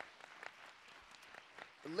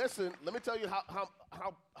 Listen, let me tell you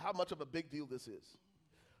how much of a big deal this is.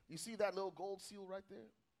 You see that little gold seal right there?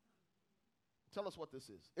 Tell us what this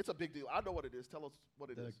is. It's a big deal. I know what it is. Tell us what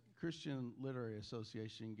it is. The Christian Literary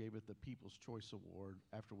Association gave it the People's Choice Award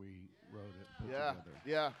after we wrote it, put together.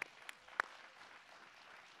 Yeah.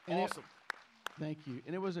 And Awesome. Thank you.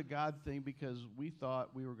 And it was a God thing because we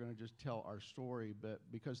thought we were going to just tell our story, but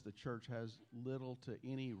because the church has little to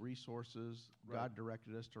any resources, Right. God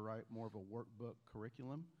directed us to write more of a workbook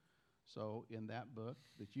curriculum. So in that book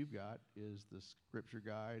that you've got is the scripture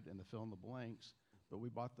guide and the fill in the blanks, but we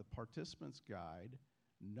bought the participants guide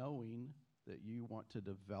knowing that you want to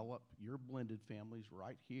develop your blended families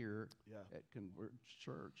right here Yeah. at Converge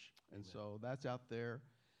Church. And so that's out there.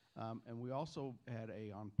 And we also had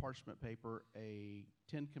on parchment paper, a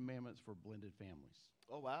 10 Commandments for blended families.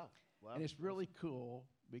 Oh, wow. Wow. And it's really cool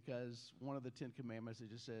because one of the 10 Commandments, it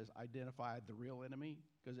just says, identify the real enemy.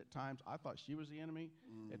 Because at times I thought she was the enemy.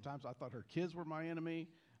 At times I thought her kids were my enemy.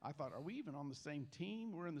 I thought, are we even on the same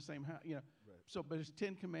team? We're in the same house, you know. Right. So, but it's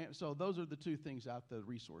 10 Commandments. So those are the two things out the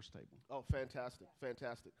resource table. Oh, fantastic.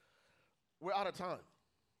 Fantastic. We're out of time.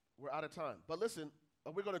 We're out of time. But listen,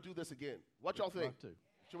 we're going to do this again. What y'all think? Love to.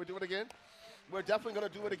 Should we do it again? We're definitely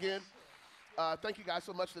going to do it again. Thank you guys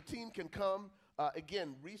so much. The team can come.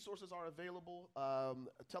 Again, resources are available.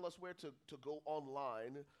 Tell us where to go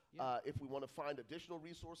online if we want to find additional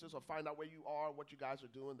resources or find out where you are, what you guys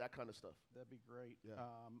are doing, that kind of stuff. That'd be great.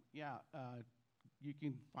 Yeah. You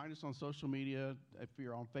can find us on social media. If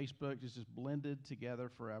you're on Facebook, it's just Blended Together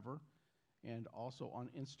Forever. And also on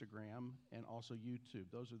Instagram and also YouTube.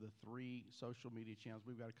 Those are the 3 social media channels.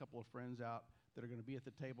 We've got a couple of friends out that are going to be at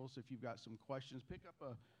the table. So if you've got some questions, pick up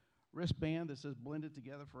a wristband that says Blended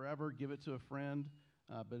Together Forever. Give it to a friend.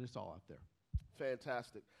 But it's all out there.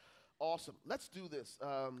 Fantastic. Awesome. Let's do this.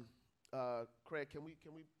 Craig, can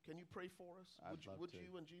you pray for us? Would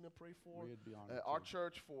you and Gina pray for We'd be honored our to.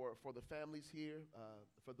 church, for the families here,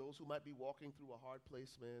 for those who might be walking through a hard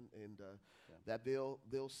place, man, and that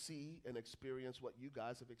they'll see and experience what you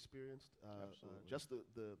guys have experienced, just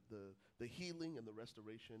the healing and the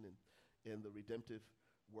restoration and the redemptive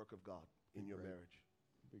work of God in your marriage.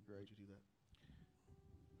 It'd be great. Would you do that?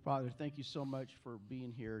 Father, thank you so much for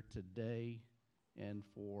being here today and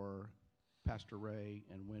for Pastor Ray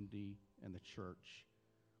and Wendy and the church.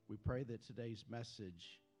 We pray that today's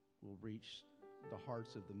message will reach the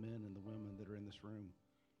hearts of the men and the women that are in this room.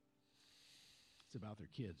 It's about their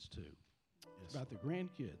kids, too. It's about their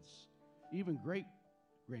grandkids, even great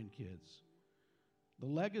grandkids. The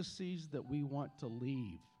legacies that we want to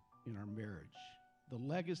leave in our marriage, the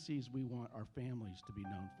legacies we want our families to be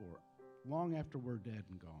known for long after we're dead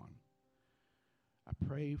and gone. I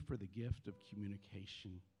pray for the gift of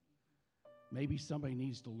communication. Maybe somebody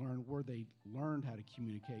needs to learn where they learned how to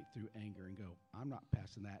communicate through anger and go, I'm not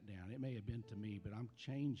passing that down. It may have been to me, but I'm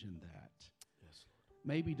changing that. Yes, Lord.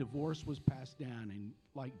 Maybe divorce was passed down, and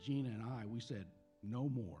like Gina and I, we said, no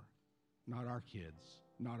more. Not our kids,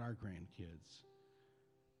 not our grandkids.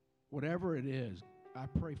 Whatever it is, I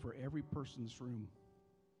pray for every person in this room.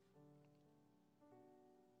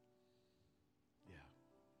 Yeah.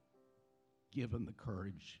 Give them the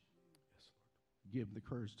courage. Yes, Lord. Give them the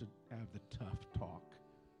courage to have the tough talk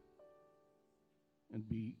and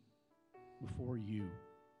be before you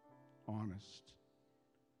honest.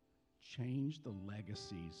 Change the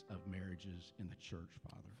legacies of marriages in the church,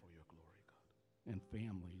 Father. For your glory, God. And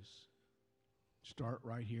families. Start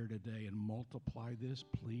right here today and multiply this,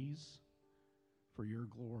 please, for your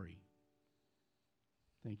glory.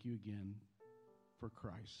 Thank you again for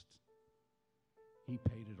Christ. He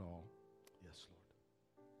paid it all. Yes, Lord.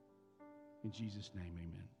 In Jesus' name,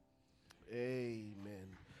 amen. Amen.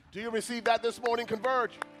 Do you receive that this morning,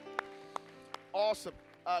 Converge? Awesome.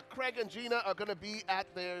 Craig and Gina are going to be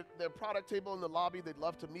at their product table in the lobby. They'd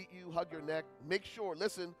love to meet you, hug your neck. Make sure,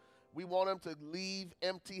 listen, we want them to leave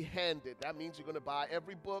empty-handed. That means you're going to buy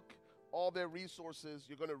every book, all their resources.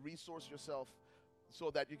 You're going to resource yourself so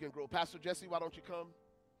that you can grow. Pastor Jesse, why don't you come?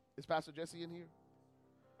 Is Pastor Jesse in here?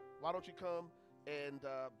 Why don't you come and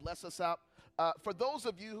bless us out? For those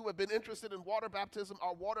of you who have been interested in water baptism,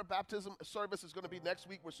 our water baptism service is going to be next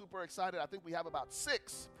week. We're super excited. I think we have about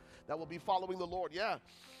 6 that will be following the Lord,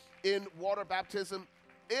 in water baptism.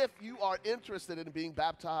 If you are interested in being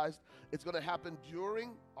baptized, it's going to happen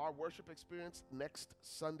during our worship experience next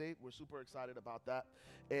Sunday. We're super excited about that.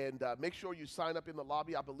 And make sure you sign up in the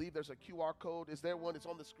lobby. I believe there's a QR code. Is there one? It's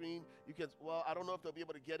on the screen. You can, well, I don't know if they'll be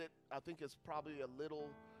able to get it. I think it's probably a little,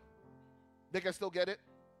 they can still get it,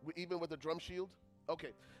 even with the drum shield.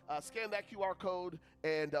 Okay, scan that QR code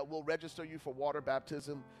and we'll register you for water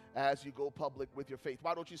baptism as you go public with your faith.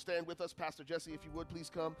 Why don't you stand with us? Pastor Jesse, if you would, please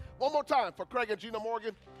come. One more time for Craig and Gina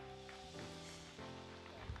Morgan.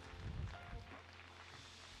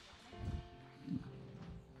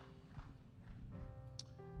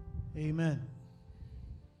 Amen.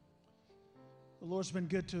 The Lord's been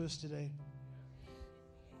good to us today.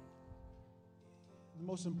 The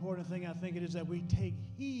most important thing I think it is that we take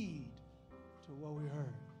heed to what we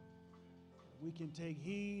heard. We can take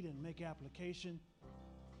heed and make application.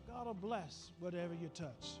 God will bless whatever you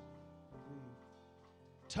touch. We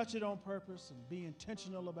touch it on purpose and be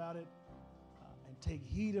intentional about it and take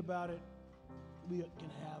heed about it. We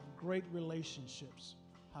can have great relationships,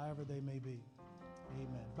 however they may be.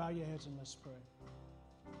 Amen. Bow your heads and let's pray.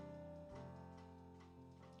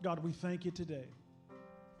 God, we thank you today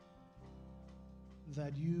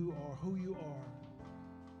that you are who you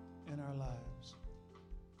are in our lives.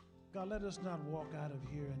 God, let us not walk out of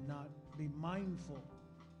here and not be mindful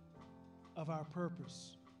of our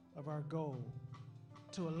purpose, of our goal,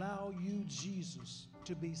 to allow you, Jesus,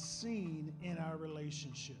 to be seen in our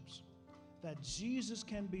relationships. That Jesus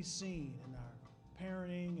can be seen in our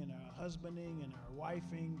parenting, in our husbanding, in our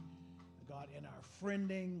wifing, God, in our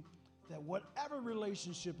friending, that whatever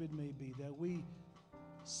relationship it may be, that we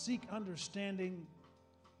seek understanding,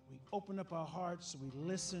 we open up our hearts, we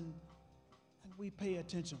listen, and we pay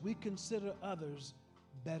attention. We consider others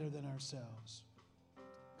better than ourselves.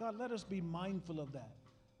 God, let us be mindful of that,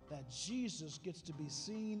 that Jesus gets to be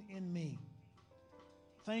seen in me.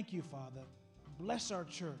 Thank you, Father. Bless our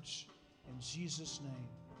church in Jesus' name.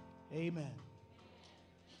 Amen.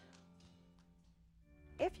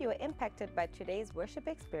 If you were impacted by today's worship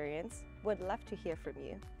experience, we'd love to hear from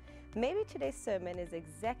you. Maybe today's sermon is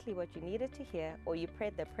exactly what you needed to hear, or you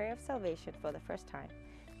prayed the prayer of salvation for the first time.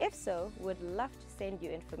 If so, we'd love to send you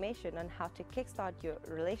information on how to kickstart your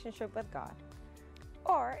relationship with God.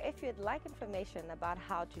 Or if you'd like information about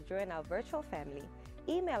how to join our virtual family,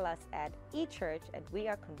 email us at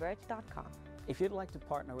echurch@weareconverge.com. If you'd like to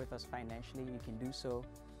partner with us financially, you can do so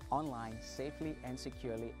online safely and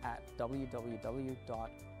securely at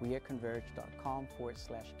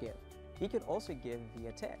www.weareconverge.com/give. You can also give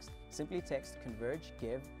via text. Simply text Converge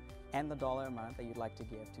Give and the dollar amount that you'd like to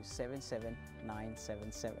give to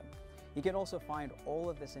 77977. You can also find all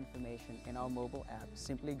of this information in our mobile app.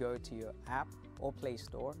 Simply go to your app or Play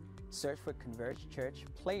Store, search for Converge Church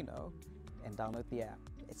Plano, and download the app.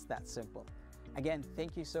 It's that simple. Again,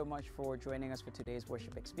 thank you so much for joining us for today's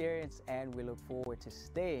worship experience, and we look forward to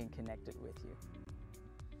staying connected with you.